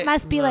Every gut day-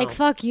 must be no. like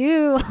fuck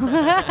you.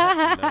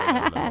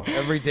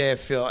 Every day I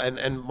feel,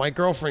 and my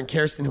girlfriend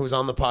Kirsten, who was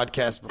on the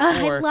podcast I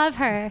before, love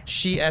her.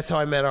 that's how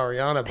I met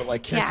Ariana. But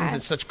like Kirsten's Yeah. in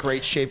such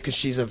great shape because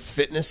she's a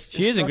fitness.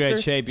 She is in great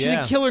instructor. shape, She's yeah.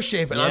 in killer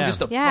shape, and I'm Yeah.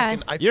 just a Yeah.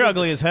 fucking. I You're feel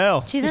ugly dis- as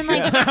hell. She's in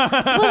like,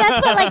 well,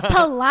 that's what like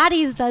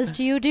Pilates does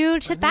to you,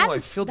 dude. Shit, I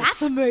feel that's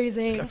dis-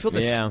 amazing. I feel Yeah.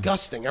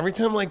 disgusting every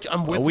time. Like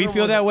I'm with. We her,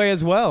 feel was- that way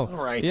as well.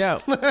 All right. Yeah.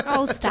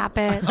 Oh, stop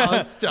it.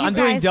 Oh, stop. You I'm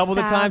doing guys double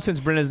the stop. time since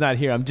Brenda's not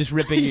here. I'm just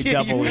ripping you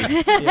Yeah, double.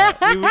 Yeah.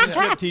 We just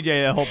ripped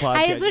TJ the whole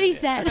podcast. That's what he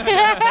said.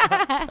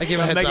 I gave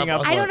a heads making up. up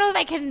was I like, don't know if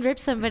I can rip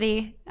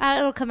somebody.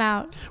 It'll come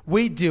out.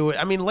 We do it.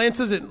 I mean, Lance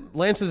doesn't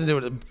do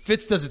it.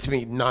 Fitz does it to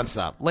me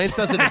nonstop. Lance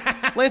does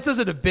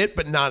it a bit,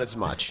 but not as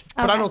much.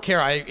 But I Okay. don't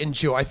care.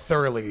 I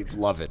thoroughly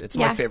love it. It's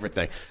my Yeah. favorite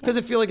thing because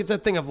I feel like it's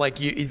that thing of like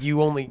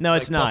you only. No,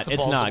 it's like, bust not. the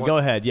It's balls not. at Go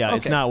one- ahead. Yeah,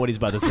 it's Okay. not what he's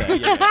about to say.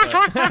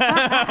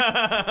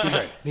 Yeah. He's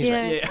right. He's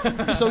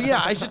right. So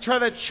yeah, I should try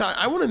that.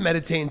 I want to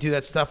meditate and do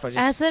that stuff.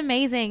 That's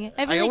amazing.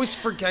 I always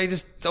forget. I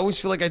just always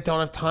feel like I don't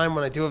have time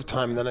when I do have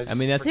time. And then I just. I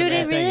mean, that's Dude, the it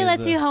main thing really is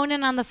lets the- you hone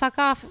in on the fuck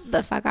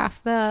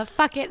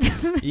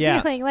it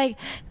Yeah. feeling. Like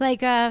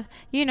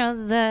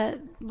the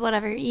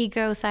whatever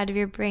ego side of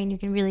your brain. You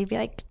can really be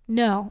like,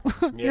 no,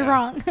 you're Yeah.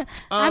 wrong.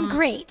 I'm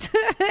great.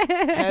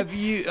 Have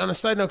you, on a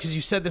side note, because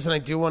you said this, and I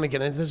do want to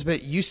get into this a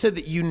bit, you said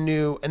that you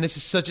knew, and this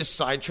is such a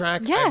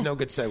sidetrack. I Yeah. have no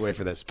good segue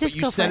for this. But Just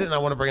you go said for it, it. and I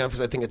want to bring it up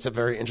because I think it's a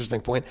very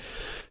interesting point.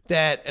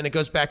 That, and it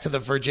goes back to the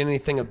virginity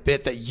thing a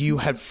bit, that you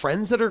had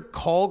friends that are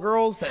call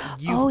girls that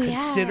you Oh, yeah.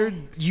 considered,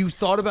 you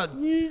thought about.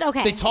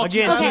 Okay. They talk to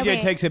you Again, about Okay, TJ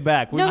wait. takes it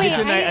back. We No, get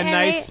wait, to a I-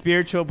 nice wait.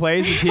 spiritual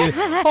place. And TJ,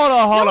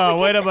 hold on.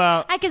 Wait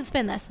about. I can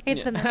spin this. I can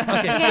spin this.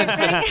 Okay,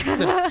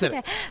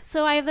 Okay.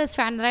 So I have this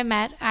friend that I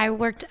met. I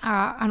worked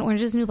on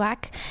Orange is the New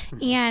Black,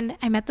 and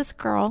I met this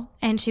girl,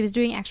 and she was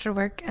doing extra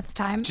work at the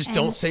time. Just and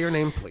don't say her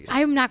name, please.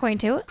 I'm not going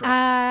to.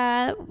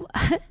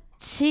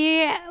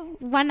 She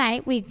one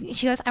night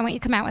she goes, I want you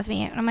to come out with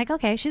me, and I'm like,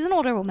 okay. She's an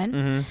older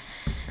woman,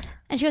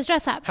 and she goes,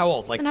 dress up. How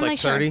old? Like And I'm 30?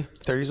 sure.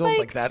 30s old?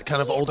 Like that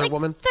kind of older like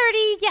woman? 30,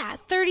 yeah,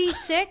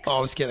 36. Oh,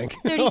 I was kidding.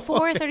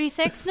 34, Okay.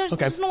 36. No, she's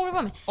Okay. just an older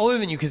woman. Older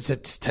than you because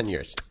it's 10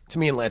 years. To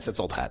me and Lance, that's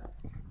old hat.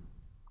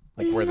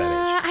 Like we're that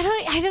age.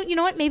 I don't, you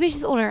know what? Maybe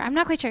she's older. I'm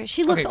not quite sure.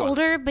 She looks go on.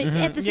 older, but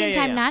at the same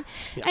time, not.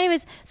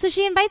 Anyways, so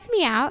she invites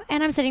me out,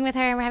 and I'm sitting with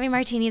her, and we're having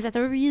martinis at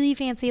the really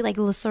fancy, like,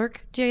 Le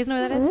Cirque. Do you guys know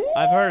what that is?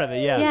 I've heard of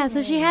it. Yeah. Yeah,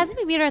 so she has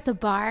me meet her at the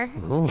bar,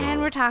 and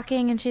we're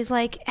talking, and she's,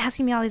 like,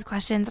 asking me all these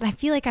questions, and I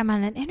feel like I'm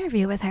on an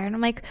interview with her, and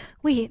I'm like,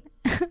 wait.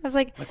 I was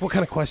like, Like what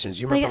kind of questions?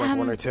 You remember like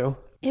one or two?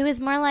 it was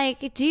more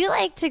like, do you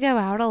like to go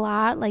out a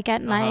lot, like,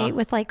 at night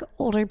with, like,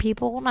 older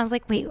people? And I was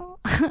like, wait,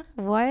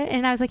 what?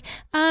 And I was like,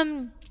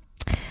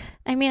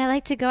 I mean, I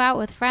like to go out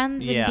with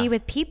friends and be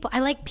with people. I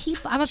like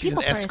people. I'm a She's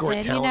people an escort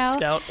person, talent you know?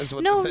 scout is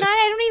what No, this not, is.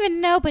 I don't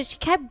even know, but she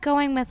kept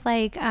going with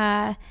like,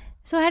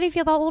 so how do you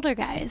feel about older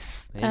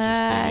guys?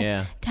 Interesting,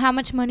 yeah. How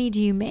much money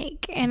do you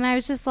make? And I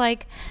was just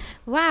like,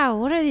 wow,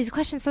 what are these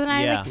questions? So then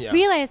I Yeah. Yeah.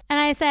 realized, and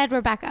I said,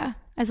 Rebecca,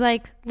 I was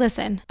like,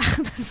 listen,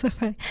 this is so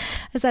funny.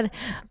 I said,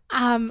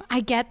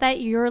 I get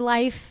that your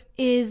life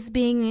is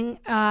being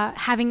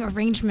having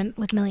arrangement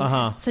with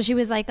millionaires. So she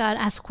was like an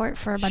escort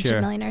for a bunch Sure.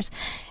 of millionaires.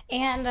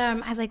 And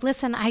I was like,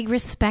 listen, I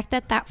respect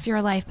that that's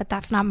your life, but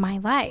that's not my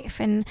life.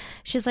 And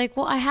she's like,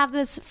 well, I have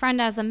this friend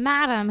as a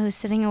madam who's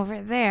sitting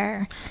over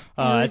there.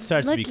 Oh, it who's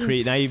starts to be looking-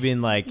 creepy. Now you've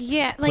been like,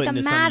 Yeah, like a putting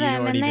this on you madam.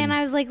 weren't And then even-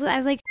 I was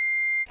like,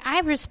 I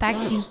respect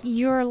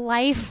your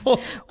life.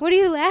 What are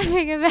you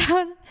laughing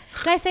about?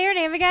 Did I say her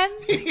name again?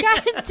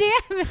 God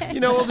damn it. You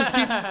know,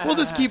 we'll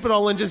just keep it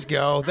all and just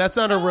go. That's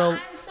not a real.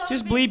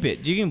 just bleep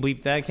it. You can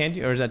bleep that, can't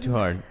you? Or is that too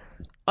hard?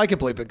 I could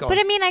bleep it. Go on. But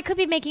I mean, I could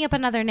be making up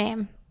another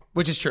name.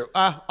 Which is true.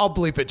 I'll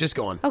bleep it. Just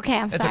go on. Okay,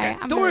 I'm It's sorry. okay.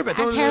 I'm Don't worry about it.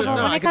 I'm Don't- terrible.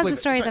 no, When I it can comes to believe it.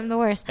 stories, It's I'm the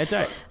worst. It's all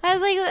right. I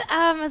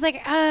was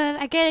like,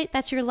 I get it.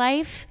 That's your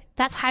life.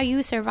 That's how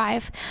you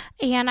survive.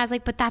 And I was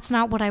like, but that's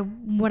not what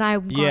I'm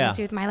going Yeah. to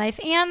do with my life.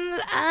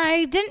 And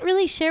I didn't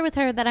really share with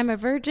her that I'm a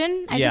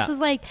virgin. I Yeah. just was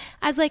like,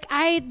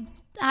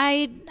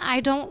 I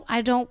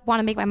don't want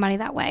to make my money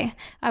that way.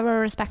 I will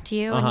respect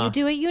you, and you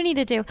do what you need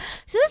to do.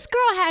 So this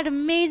girl had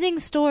amazing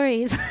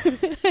stories.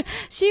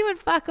 She would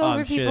fuck over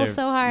I'm sure people they're-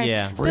 so hard.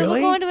 yeah. But we'll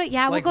Really? go into it.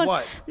 Yeah, Like we'll go.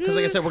 what? Because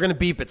like I said, we're gonna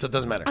beep it, so it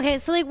doesn't matter. Okay,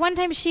 so like one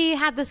time she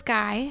had this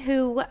guy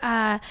who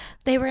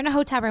they were in a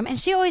hotel room, and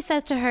she always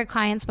says to her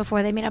clients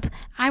before they meet up,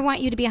 "I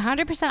want you to be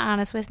 100%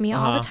 honest with me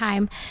all the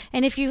time,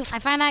 and if I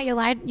find out you're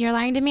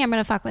lying to me, I'm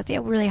gonna fuck with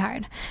you really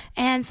hard."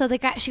 And so the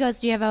guy, she goes,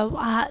 "Do you have a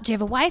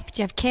wife?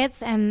 Do you have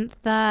kids?" And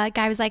the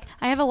guy was like,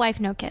 "I have a wife,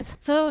 no kids."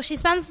 So she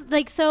spends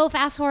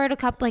fast forward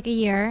a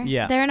year.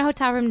 Yeah. They're in a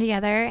hotel room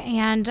together,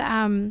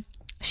 and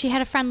she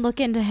had a friend look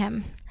into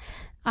him.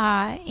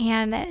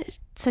 And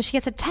so she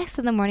gets a text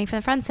in the morning from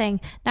the friend saying,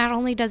 not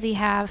only does he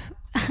have,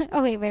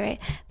 oh, wait.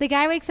 The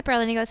guy wakes up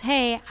early and he goes,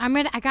 "Hey,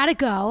 I gotta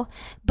go,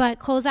 but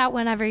close out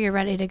whenever you're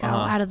ready to go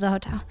out of the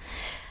hotel."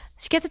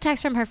 She gets a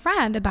text from her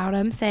friend about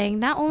him saying,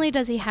 not only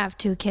does he have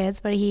 2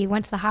 kids, but he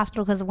went to the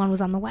hospital because one was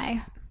on the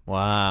way.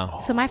 Wow.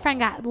 So my friend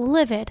got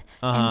livid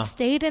and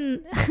stayed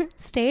in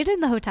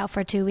the hotel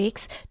for 2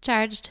 weeks,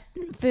 charged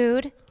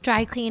food,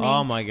 dry cleaning.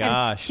 Oh, my everything.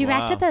 gosh, She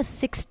racked wow. up a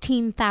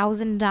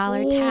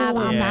 $16,000 tab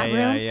on that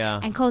room yeah.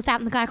 and closed out.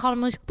 And the guy called him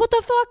and was, "What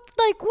the fuck?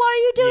 Like, what are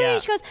you doing?" Yeah.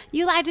 She goes,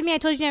 "You lied to me. I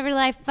told you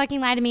never fucking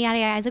lied to me." Yada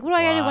yada. I was like, "What do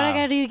I gotta do? What do I Wow.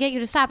 gotta do to get you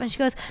to stop?" And she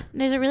goes,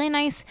 "There's a really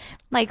nice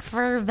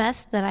fur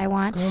vest that I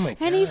want." Oh, my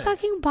and he God.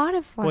 fucking bought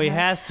it for Well, he her.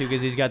 has to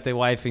because he's got the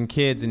wife and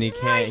kids, and he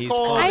can't. He's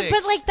cold. fucked.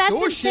 But that's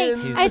Extortion.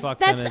 insane. He's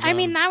fucked on his I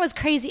mean, own. that was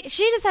crazy.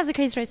 She just has a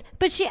crazy stories.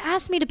 But she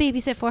asked me to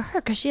babysit for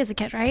her because she has a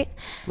kid, right?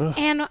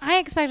 And I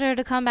expected her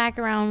to come back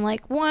around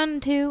 1,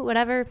 2,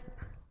 whatever.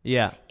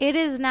 Yeah. It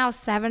is now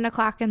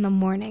 7:00 in the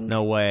morning,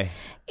 No way.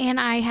 and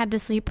I had to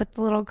sleep with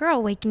the little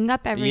girl, waking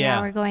up every Yeah.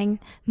 hour, going,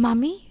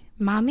 "Mommy,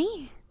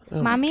 mommy."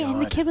 Mommy, and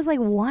the kid was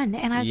 1,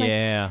 and I was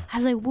Yeah.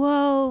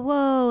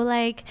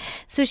 whoa,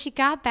 so she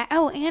got back.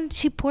 Oh, and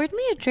she poured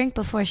me a drink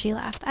before she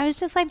left. I was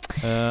just like,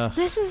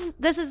 this is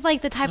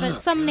the type of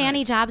some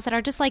nanny jobs that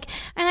are just and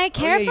I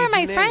care yeah, for you do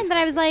my nanny friend, stuff.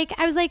 but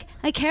I was like,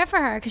 I care for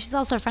her because she's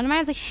also a friend of mine. I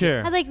was like,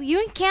 Sure. I was like,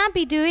 you can't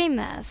be doing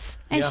this,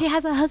 and Yeah. she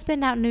has a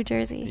husband out in New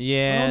Jersey.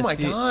 Yeah. Oh my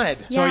see- God.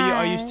 So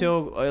are you Yeah.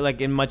 still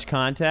in much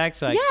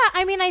contact? Like, Yeah,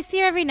 I mean, I see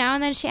her every now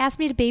and then. She asked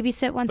me to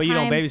babysit one But time. you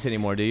don't babysit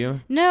anymore, do you?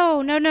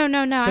 No.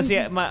 Because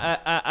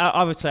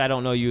obviously I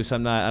don't know you, so I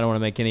don't want to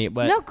make any.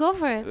 But No, go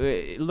for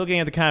it. looking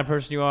at the kind of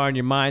person you are and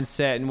your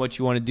mindset and what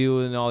you want to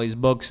do and all these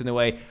books and the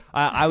way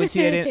I would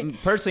see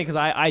it personally because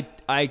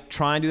I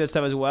try and do that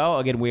stuff as well.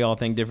 Again, we all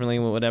think differently,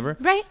 whatever.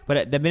 Right.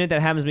 But the minute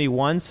that happens to me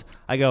once,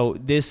 I go,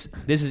 this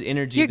is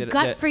energy. Your that,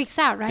 gut that, freaks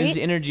out, right? This is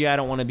energy I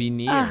don't want to be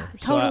near.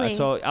 Totally.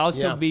 So I'll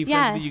still be friends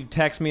Yeah. with you.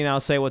 Text me and I'll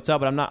say what's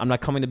up, but I'm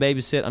not coming to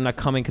babysit. I'm not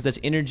coming because that's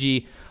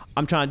energy.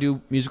 I'm trying to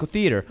do musical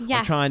theater. Yeah.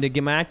 I'm trying to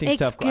get my acting It's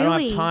stuff. I don't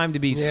have gooey. time to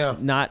be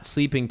not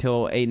sleeping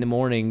till 8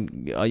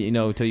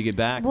 a.m, till you get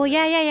back. Well,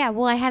 yeah.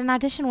 Well, I had an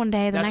audition one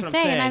day the That's next what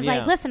I'm day, and I saying, was yeah.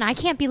 like, listen, I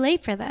can't be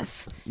late for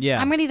this.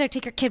 Yeah. I'm going to either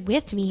take your kid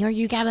with me or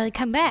you got to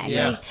come back.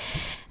 Yeah. Like,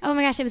 oh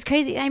my gosh, it was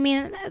crazy. I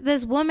mean,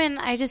 this woman,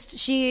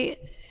 she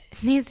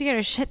needs to get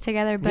her shit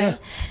together,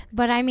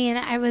 but I mean,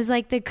 I was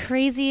like the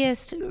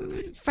craziest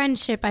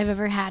friendship I've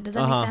ever had. Does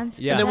that make sense?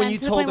 Yeah. And then when you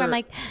to the told point where her- I'm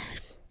like,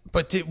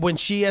 But when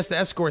she asked the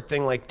escort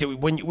thing, like,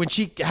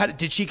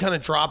 did she kind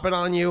of drop it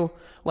on you?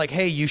 Like,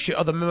 hey, you should.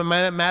 Oh, the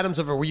madams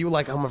of her. Were you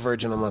like, I'm a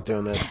virgin, I'm not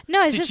doing this?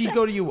 No, it's did just- she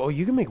go to you? Oh,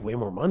 you can make way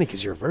more money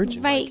because you're a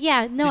virgin, right? Like,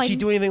 Yeah. No, Did she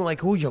do anything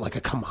like, oh, you're like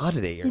a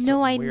commodity or something?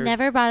 No, I weird?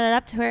 never brought it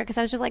up to her because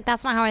I was just like,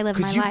 that's not how I live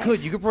my Because you life.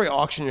 could probably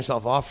auction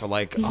yourself off for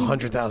like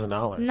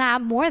 $100,000.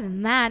 Not more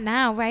than that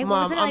now, right?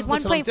 Mom, Wasn't it like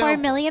listen, I'm 1.4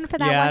 million for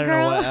that Yeah, one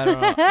I don't know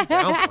girl? what- I don't know.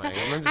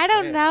 Downplaying. I'm just I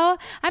don't saying. know.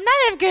 I'm not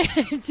even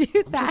going to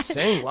do that. Just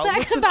saying. Well, Talk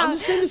listen, about I'm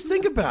just saying. Just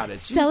think about it.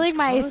 selling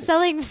Jesus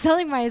Christ.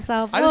 selling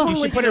myself. I just Oh. wanna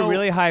You let should put you a know-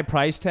 really high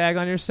price tag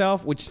on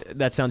yourself, which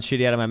that sounds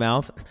shitty out of my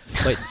mouth,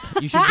 but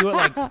you should do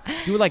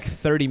it like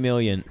 30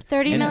 million.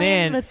 30 and million?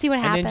 Then, Let's see what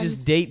And then happens.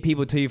 just date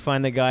people till you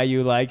find the guy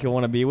you like and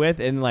want to be with,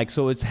 and like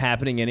so it's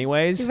happening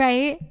anyways.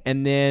 Right?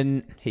 And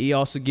then he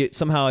also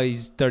somehow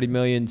he's 30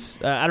 million.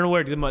 I don't know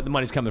where the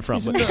money's coming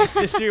from, but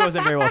this theory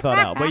wasn't very well thought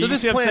out. But So you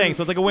this see what I'm plan- saying?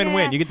 So it's like a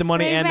win-win. Yeah. You get the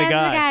money They and the ran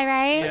guy.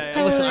 right? Listen, I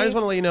Totally. just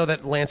want to let you know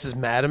that Lance's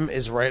madam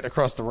is right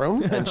across the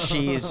room, and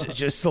she's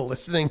just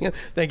listening.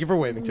 Thank you for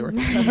waving to her.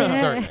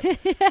 Very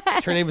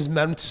nice. Her name is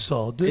Madame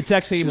Tussaud. It's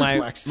actually She was my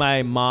waxed.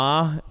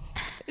 ma.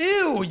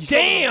 Ew!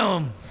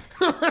 Damn,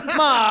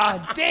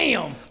 ma,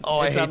 damn. Oh,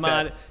 I It's a hate ma-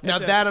 that. Now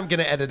it's a- that I'm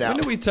gonna edit out. When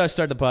did we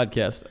start the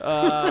podcast?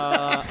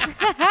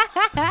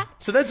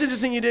 So that's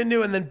interesting. You didn't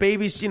do, and then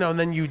babies, and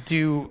then you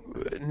do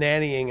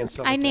nannying and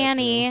stuff. I like that,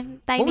 nanny. too.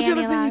 I What was the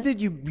nanny other a thing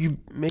you lot. did? You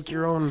make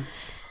your own.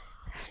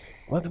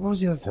 What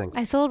was the other thing?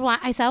 I sold wine.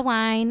 I sell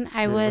wine.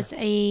 I was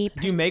a.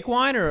 Do you make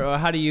wine, or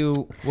how do you?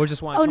 Where's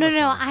this wine? Oh no, coming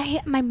no!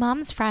 from? My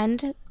mom's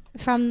friend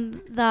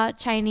from the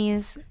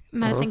Chinese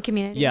medicine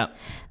community. Yeah.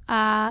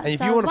 And if you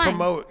sells want to wine.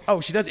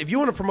 promote, she does. If you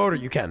want to promote her,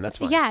 you can. That's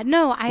fine. Yeah,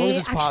 no, long I as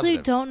it's actually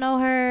positive. don't know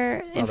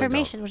her they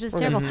information, don't. which is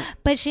terrible.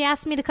 But she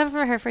asked me to cover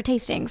for her for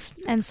tastings,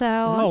 and so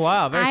Oh,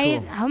 wow, very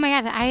cool. Oh my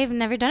god, I've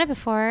never done it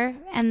before,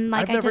 and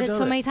like I've I never did it done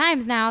so it. many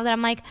times now that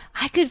I'm like,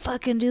 I could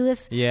fucking do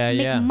this. Yeah,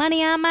 make yeah.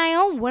 money on my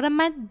own. What am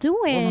I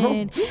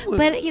doing? doing?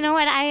 But you know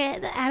what? I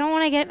don't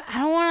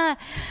want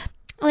to.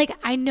 Like,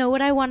 I know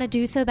what I want to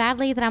do so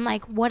badly that I'm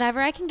like,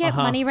 whatever I can get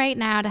money right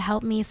now to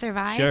help me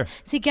survive, Sure.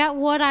 to get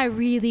what I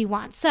really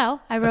want. So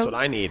I wrote. That's what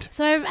I need.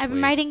 So I've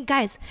been writing,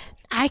 guys.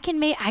 I could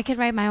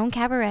write my own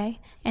cabaret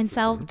and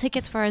sell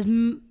tickets for as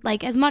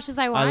much as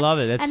I want. I love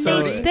it. That's and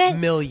so- they split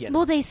million.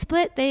 Well, they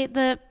split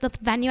the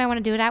venue I want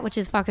to do it at, which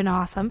is fucking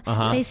awesome.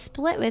 They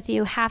split with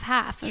you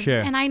half. Sure.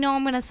 And I know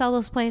I'm gonna sell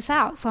this place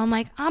out, so I'm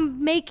like,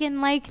 I'm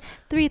making like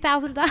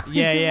 $3,000.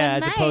 Yeah, in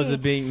as one opposed to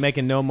night.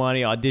 making no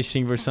money,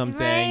 auditioning for something,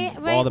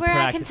 Right, all the where I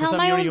practice, can for tell something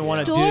my you own don't even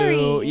want to story.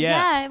 do.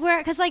 Yeah. where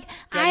because like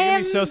God, I you're gonna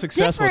am be so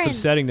successful. different. It's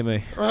upsetting to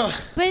me.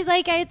 But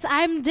like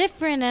I'm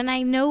different and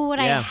I know what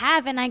I Yeah.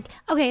 have and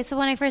okay, so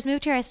when I first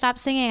moved here I stopped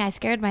singing, I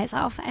scared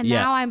myself. And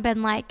Yeah. now I've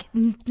been like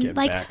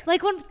back.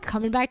 like when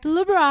coming back to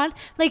LeBron,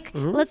 like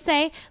let's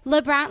say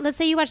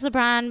you watch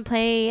LeBron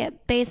play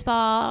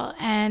baseball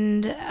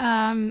and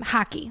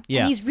hockey.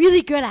 Yeah. And he's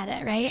really good at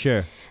it, right?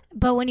 Sure.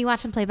 But when you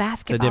watch him play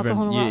basketball, it's a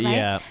whole different- world, right?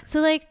 yeah. So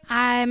like,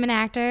 I'm an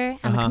actor,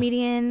 I'm a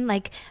comedian.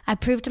 Like, I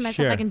proved to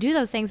myself Sure. I can do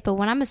those things. But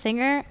when I'm a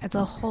singer, it's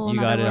a whole You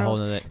nother got it, a world.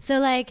 whole nother- So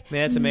like,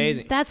 Man, that's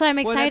amazing. that's why I'm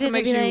Well, that's excited what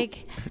to be makes you-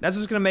 like. That's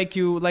what's gonna make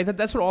you like that.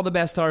 That's what all the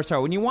best artists are.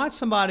 When you watch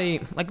somebody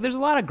like, there's a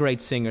lot of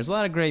great singers, a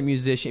lot of great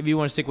musicians. If you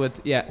want to stick with,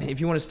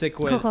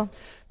 Cool.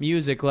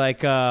 music,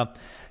 like.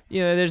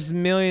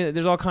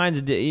 There's all kinds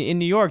of in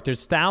New York.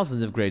 There's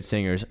thousands of great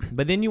singers,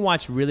 but then you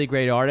watch really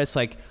great artists.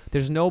 Like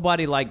there's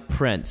nobody like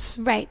Prince,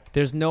 Right.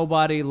 There's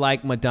nobody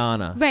like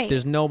Madonna, Right.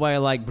 There's nobody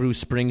like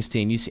Bruce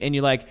Springsteen.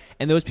 You're like,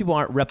 and those people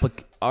aren't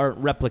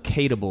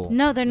replicatable.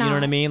 No, they're You know not.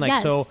 what I mean? Like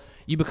Yes. so.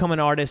 You become an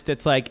artist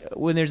that's like,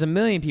 when there's a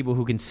million people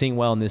who can sing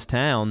well in this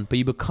town, but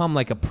you become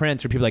like a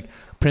Prince, or people are like,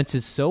 Prince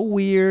is so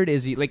weird.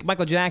 Is he like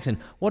Michael Jackson?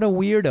 What a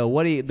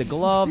weirdo. The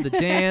glove, the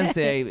dance,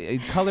 the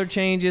color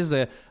changes,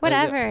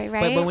 Whatever,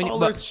 right? But when you,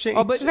 Color but, change.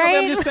 oh, but no, Right?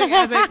 I'm just saying,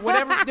 as a,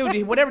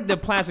 whatever the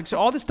plastic, so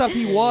all the stuff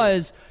he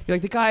was, you're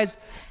like, the guys,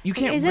 you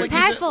can't. It's Like, he's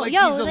a- impactful. like,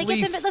 Yo, he's a like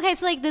leaf. it's okay.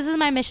 So like, this is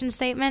my mission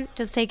statement.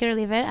 Just take it or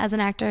leave it. As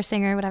an actor,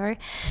 singer, whatever.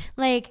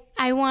 Like,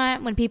 I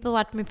want when people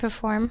watch me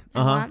perform,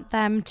 I want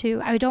them to.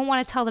 I don't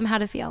want to tell them how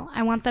to feel.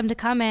 I want them to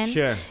come in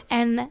Sure.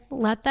 and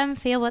let them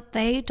feel what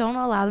they don't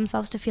allow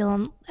themselves to feel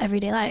in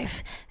everyday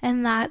life,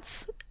 and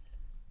that's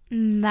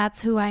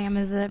that's who I am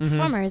as a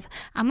performer. Is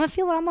I'm gonna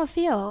feel what I'm gonna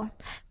feel,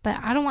 but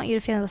I don't want you to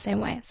feel the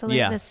same way. So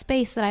there's this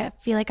space that I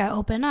feel like I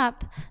open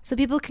up so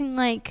people can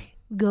like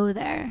go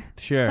there.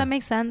 Sure. Does that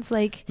make sense?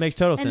 Like Makes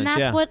total and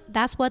sense.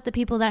 that's what the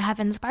people that have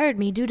inspired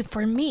me do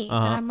for me. And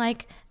I'm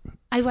like,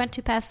 I want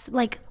to pass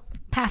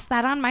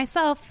that on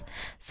myself,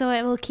 so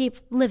it will keep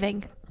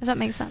living. Does that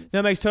make sense?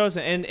 That makes total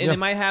sense. And it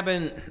might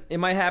happen.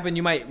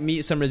 You might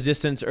meet some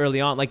resistance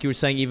early on, like you were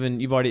saying. Even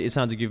it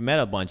sounds like you've met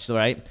a bunch,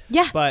 right?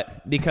 Yeah.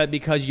 But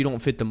because you don't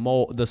fit the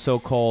mold, the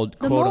so-called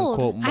quote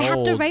unquote mold. I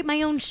have to write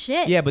my own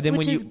shit. Yeah, but then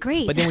which when is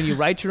great. But then when you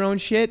write your own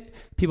shit,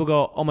 people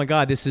go, "Oh my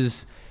god, this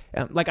is."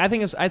 Like I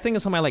think of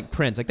somebody like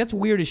Prince. Like that's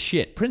weird as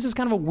shit. Prince is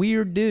kind of a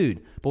weird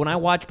dude. But when I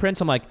watch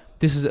Prince, I'm like,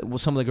 this is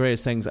some of the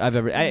greatest things I've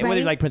ever. Whether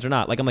you like Prince or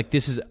not, like I'm like,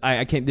 this is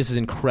I can't. This is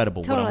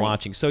incredible what I'm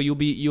watching. So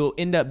you'll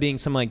end up being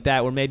something like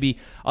that, where maybe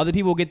other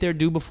people will get there,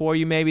 do before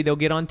you. Maybe they'll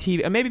get on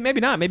TV, or maybe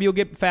not. Maybe you'll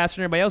get faster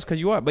than everybody else because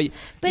you are. But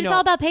it's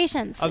all about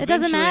patience. It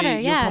doesn't matter.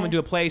 You'll Yeah. come into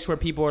a place where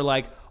people are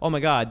like, oh my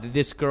god,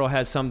 this girl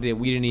has something that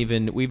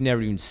we've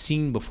never even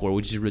seen before,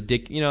 which is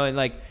ridiculous. You know, and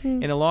like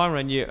in the long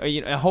run,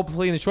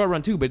 hopefully in the short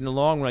run too, but in the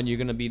long run, you're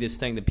going to be this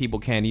thing that people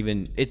can't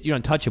even. You're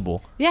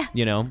untouchable. Yeah.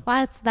 You know.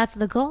 Well, that's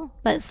the goal.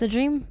 That's the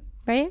dream,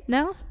 right?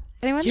 No.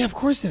 Anyone? Yeah, of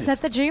course it is. Is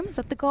that the dream? Is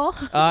that the goal?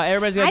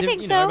 Everybody's got I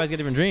think so. Everybody's got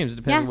different dreams. It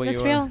depends on what that's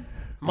you real. are.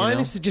 Mine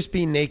is to just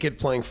be naked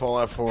playing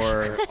Fallout 4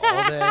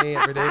 all day,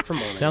 every day for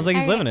morning. Sounds like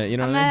he's living it. You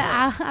know what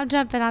I mean? I'm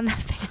jumping on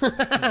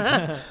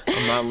that.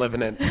 I'm not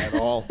living it at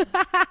all.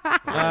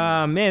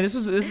 Man, this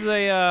is it's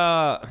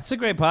a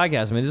great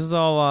podcast. I mean, this is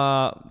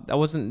all.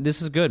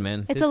 This is good,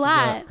 man. It's This a is,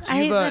 lot. Do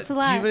you That's a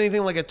lot. have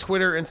anything like a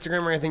Twitter,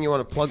 Instagram, or anything you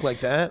want to plug like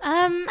that?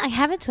 I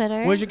have a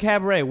Twitter. Where's your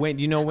cabaret? When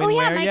do you know when? Oh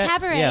yeah, where my yet?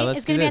 cabaret Yeah, let's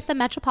is do going to be this. at the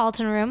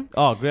Metropolitan Room.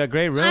 Oh,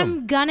 great room.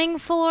 I'm gunning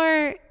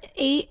for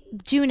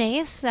June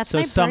 8th. That's So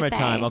my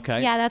summertime, birthday.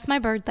 okay. Yeah, that's my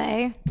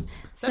birthday.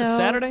 Is that a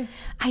Saturday?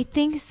 I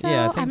think so.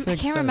 Yeah, I I think can't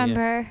so, yeah.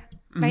 remember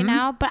right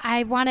now, but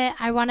I want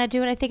to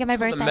do it. I think on my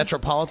birthday. The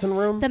Metropolitan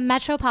Room? The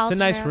Metropolitan. It's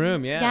a nice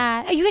room,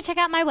 yeah. Yeah. You can check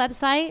out my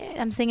website.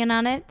 I'm singing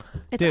on it.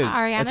 It's Dude,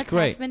 that's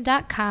great.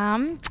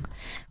 arianataxman.com.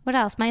 What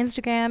else? My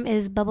Instagram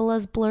is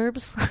Bubbla's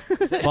Blurbs.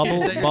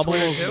 Bubbles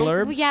Twitter, too?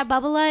 blurbs. Yeah,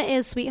 Bubbla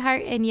is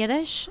sweetheart in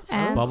Yiddish.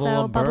 And Bubbla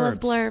so Bubbla's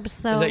Blurbs. Blurbs.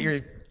 So Is that your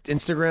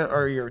Instagram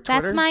or your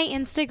Twitter? that's my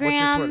Instagram. What's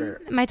your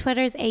Twitter? My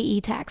Twitter is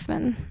AE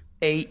Taxman.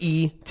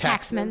 AE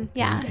Taxman.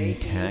 Yeah.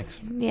 Tax.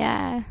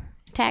 Yeah.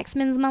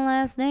 Taxman's my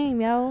last name,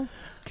 yo.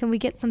 Can we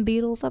get some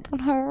Beatles up on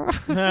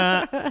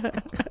her?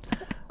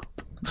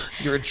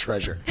 You're a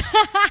treasure.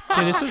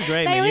 Dude, this was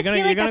great, I man. always You're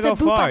feel gonna like go that's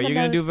a boop far. on the You're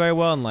gonna do nose. very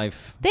well in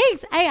life.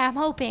 Thanks. I'm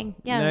hoping.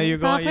 Yeah. No, you're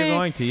it's all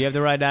going to. You have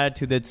the right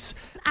attitude. That's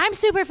I'm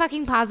super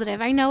fucking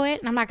positive. I know it,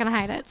 and I'm not going to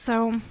hide it.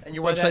 So, And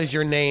your website is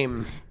your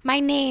name,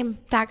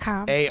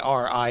 myname.com.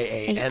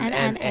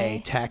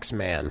 ARIANNA,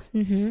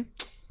 Taxman.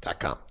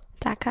 .com.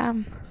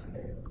 .com.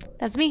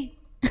 That's me.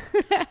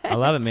 I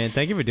love it, man.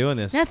 Thank you for doing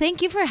this. No,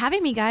 thank you for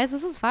having me, guys.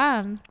 This is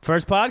fun.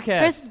 First podcast.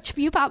 First,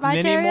 you popped my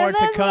Many cherry more on to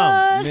this come.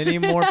 one. Many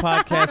more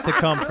podcasts to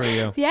come for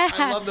you. Yeah.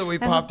 I love that we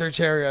popped her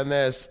cherry on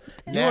this.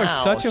 You are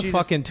such a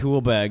fucking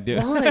tool bag,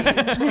 dude.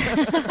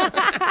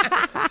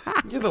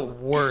 You're the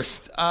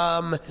worst.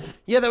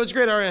 Yeah, that was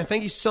great, Ariana.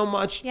 Thank you so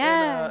much.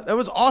 Yeah. And, that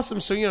was awesome.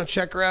 So,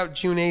 check her out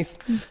June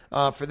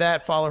 8th for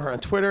that. Follow her on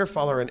Twitter.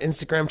 Follow her on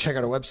Instagram. Check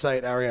out her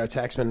website,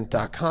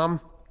 arianataxman.com.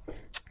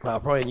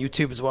 Probably on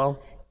YouTube as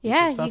well.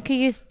 Yeah, stuff? you could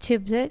use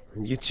tubes it.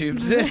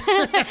 YouTube's it.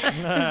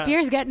 This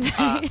beer's getting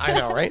I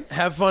know, right?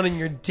 Have fun in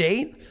your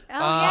date.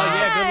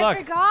 yeah, good luck.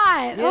 I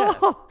forgot. Yeah.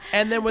 Oh.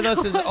 And then with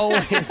us as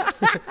always,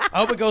 I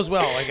hope it goes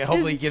well. Like,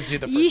 hopefully it gives you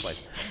the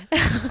first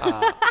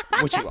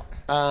place. Which you will.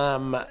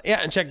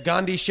 And check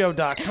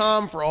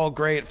GandhiShow.com for all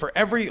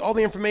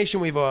the information.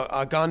 We have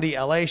a Gandhi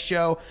LA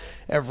show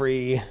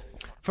every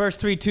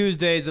First 3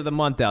 Tuesdays of the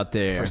month out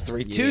there. First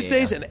 3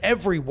 Tuesdays and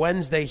every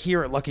Wednesday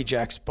here at Lucky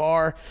Jack's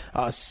Bar.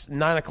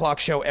 9 o'clock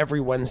show every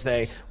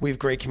Wednesday. We have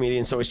great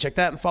comedians, so always check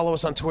that and follow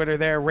us on Twitter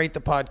there. Rate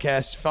the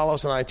podcast. Follow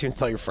us on iTunes.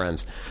 Tell your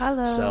friends.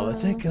 Hello. So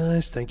that's it,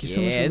 guys. Thank you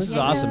so much for Yeah, this is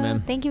listening. awesome,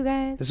 man. Thank you,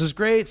 guys. This was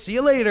great. See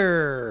you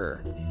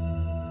later.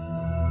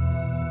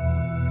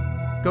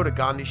 Go to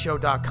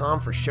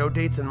GandhiShow.com for show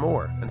dates and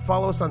more. And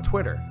follow us on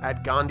Twitter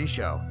at Gandhi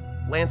Show.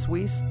 Lance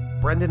Weiss,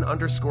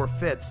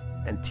 Brendan_Fitz,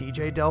 and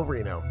TJ Del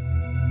Reno.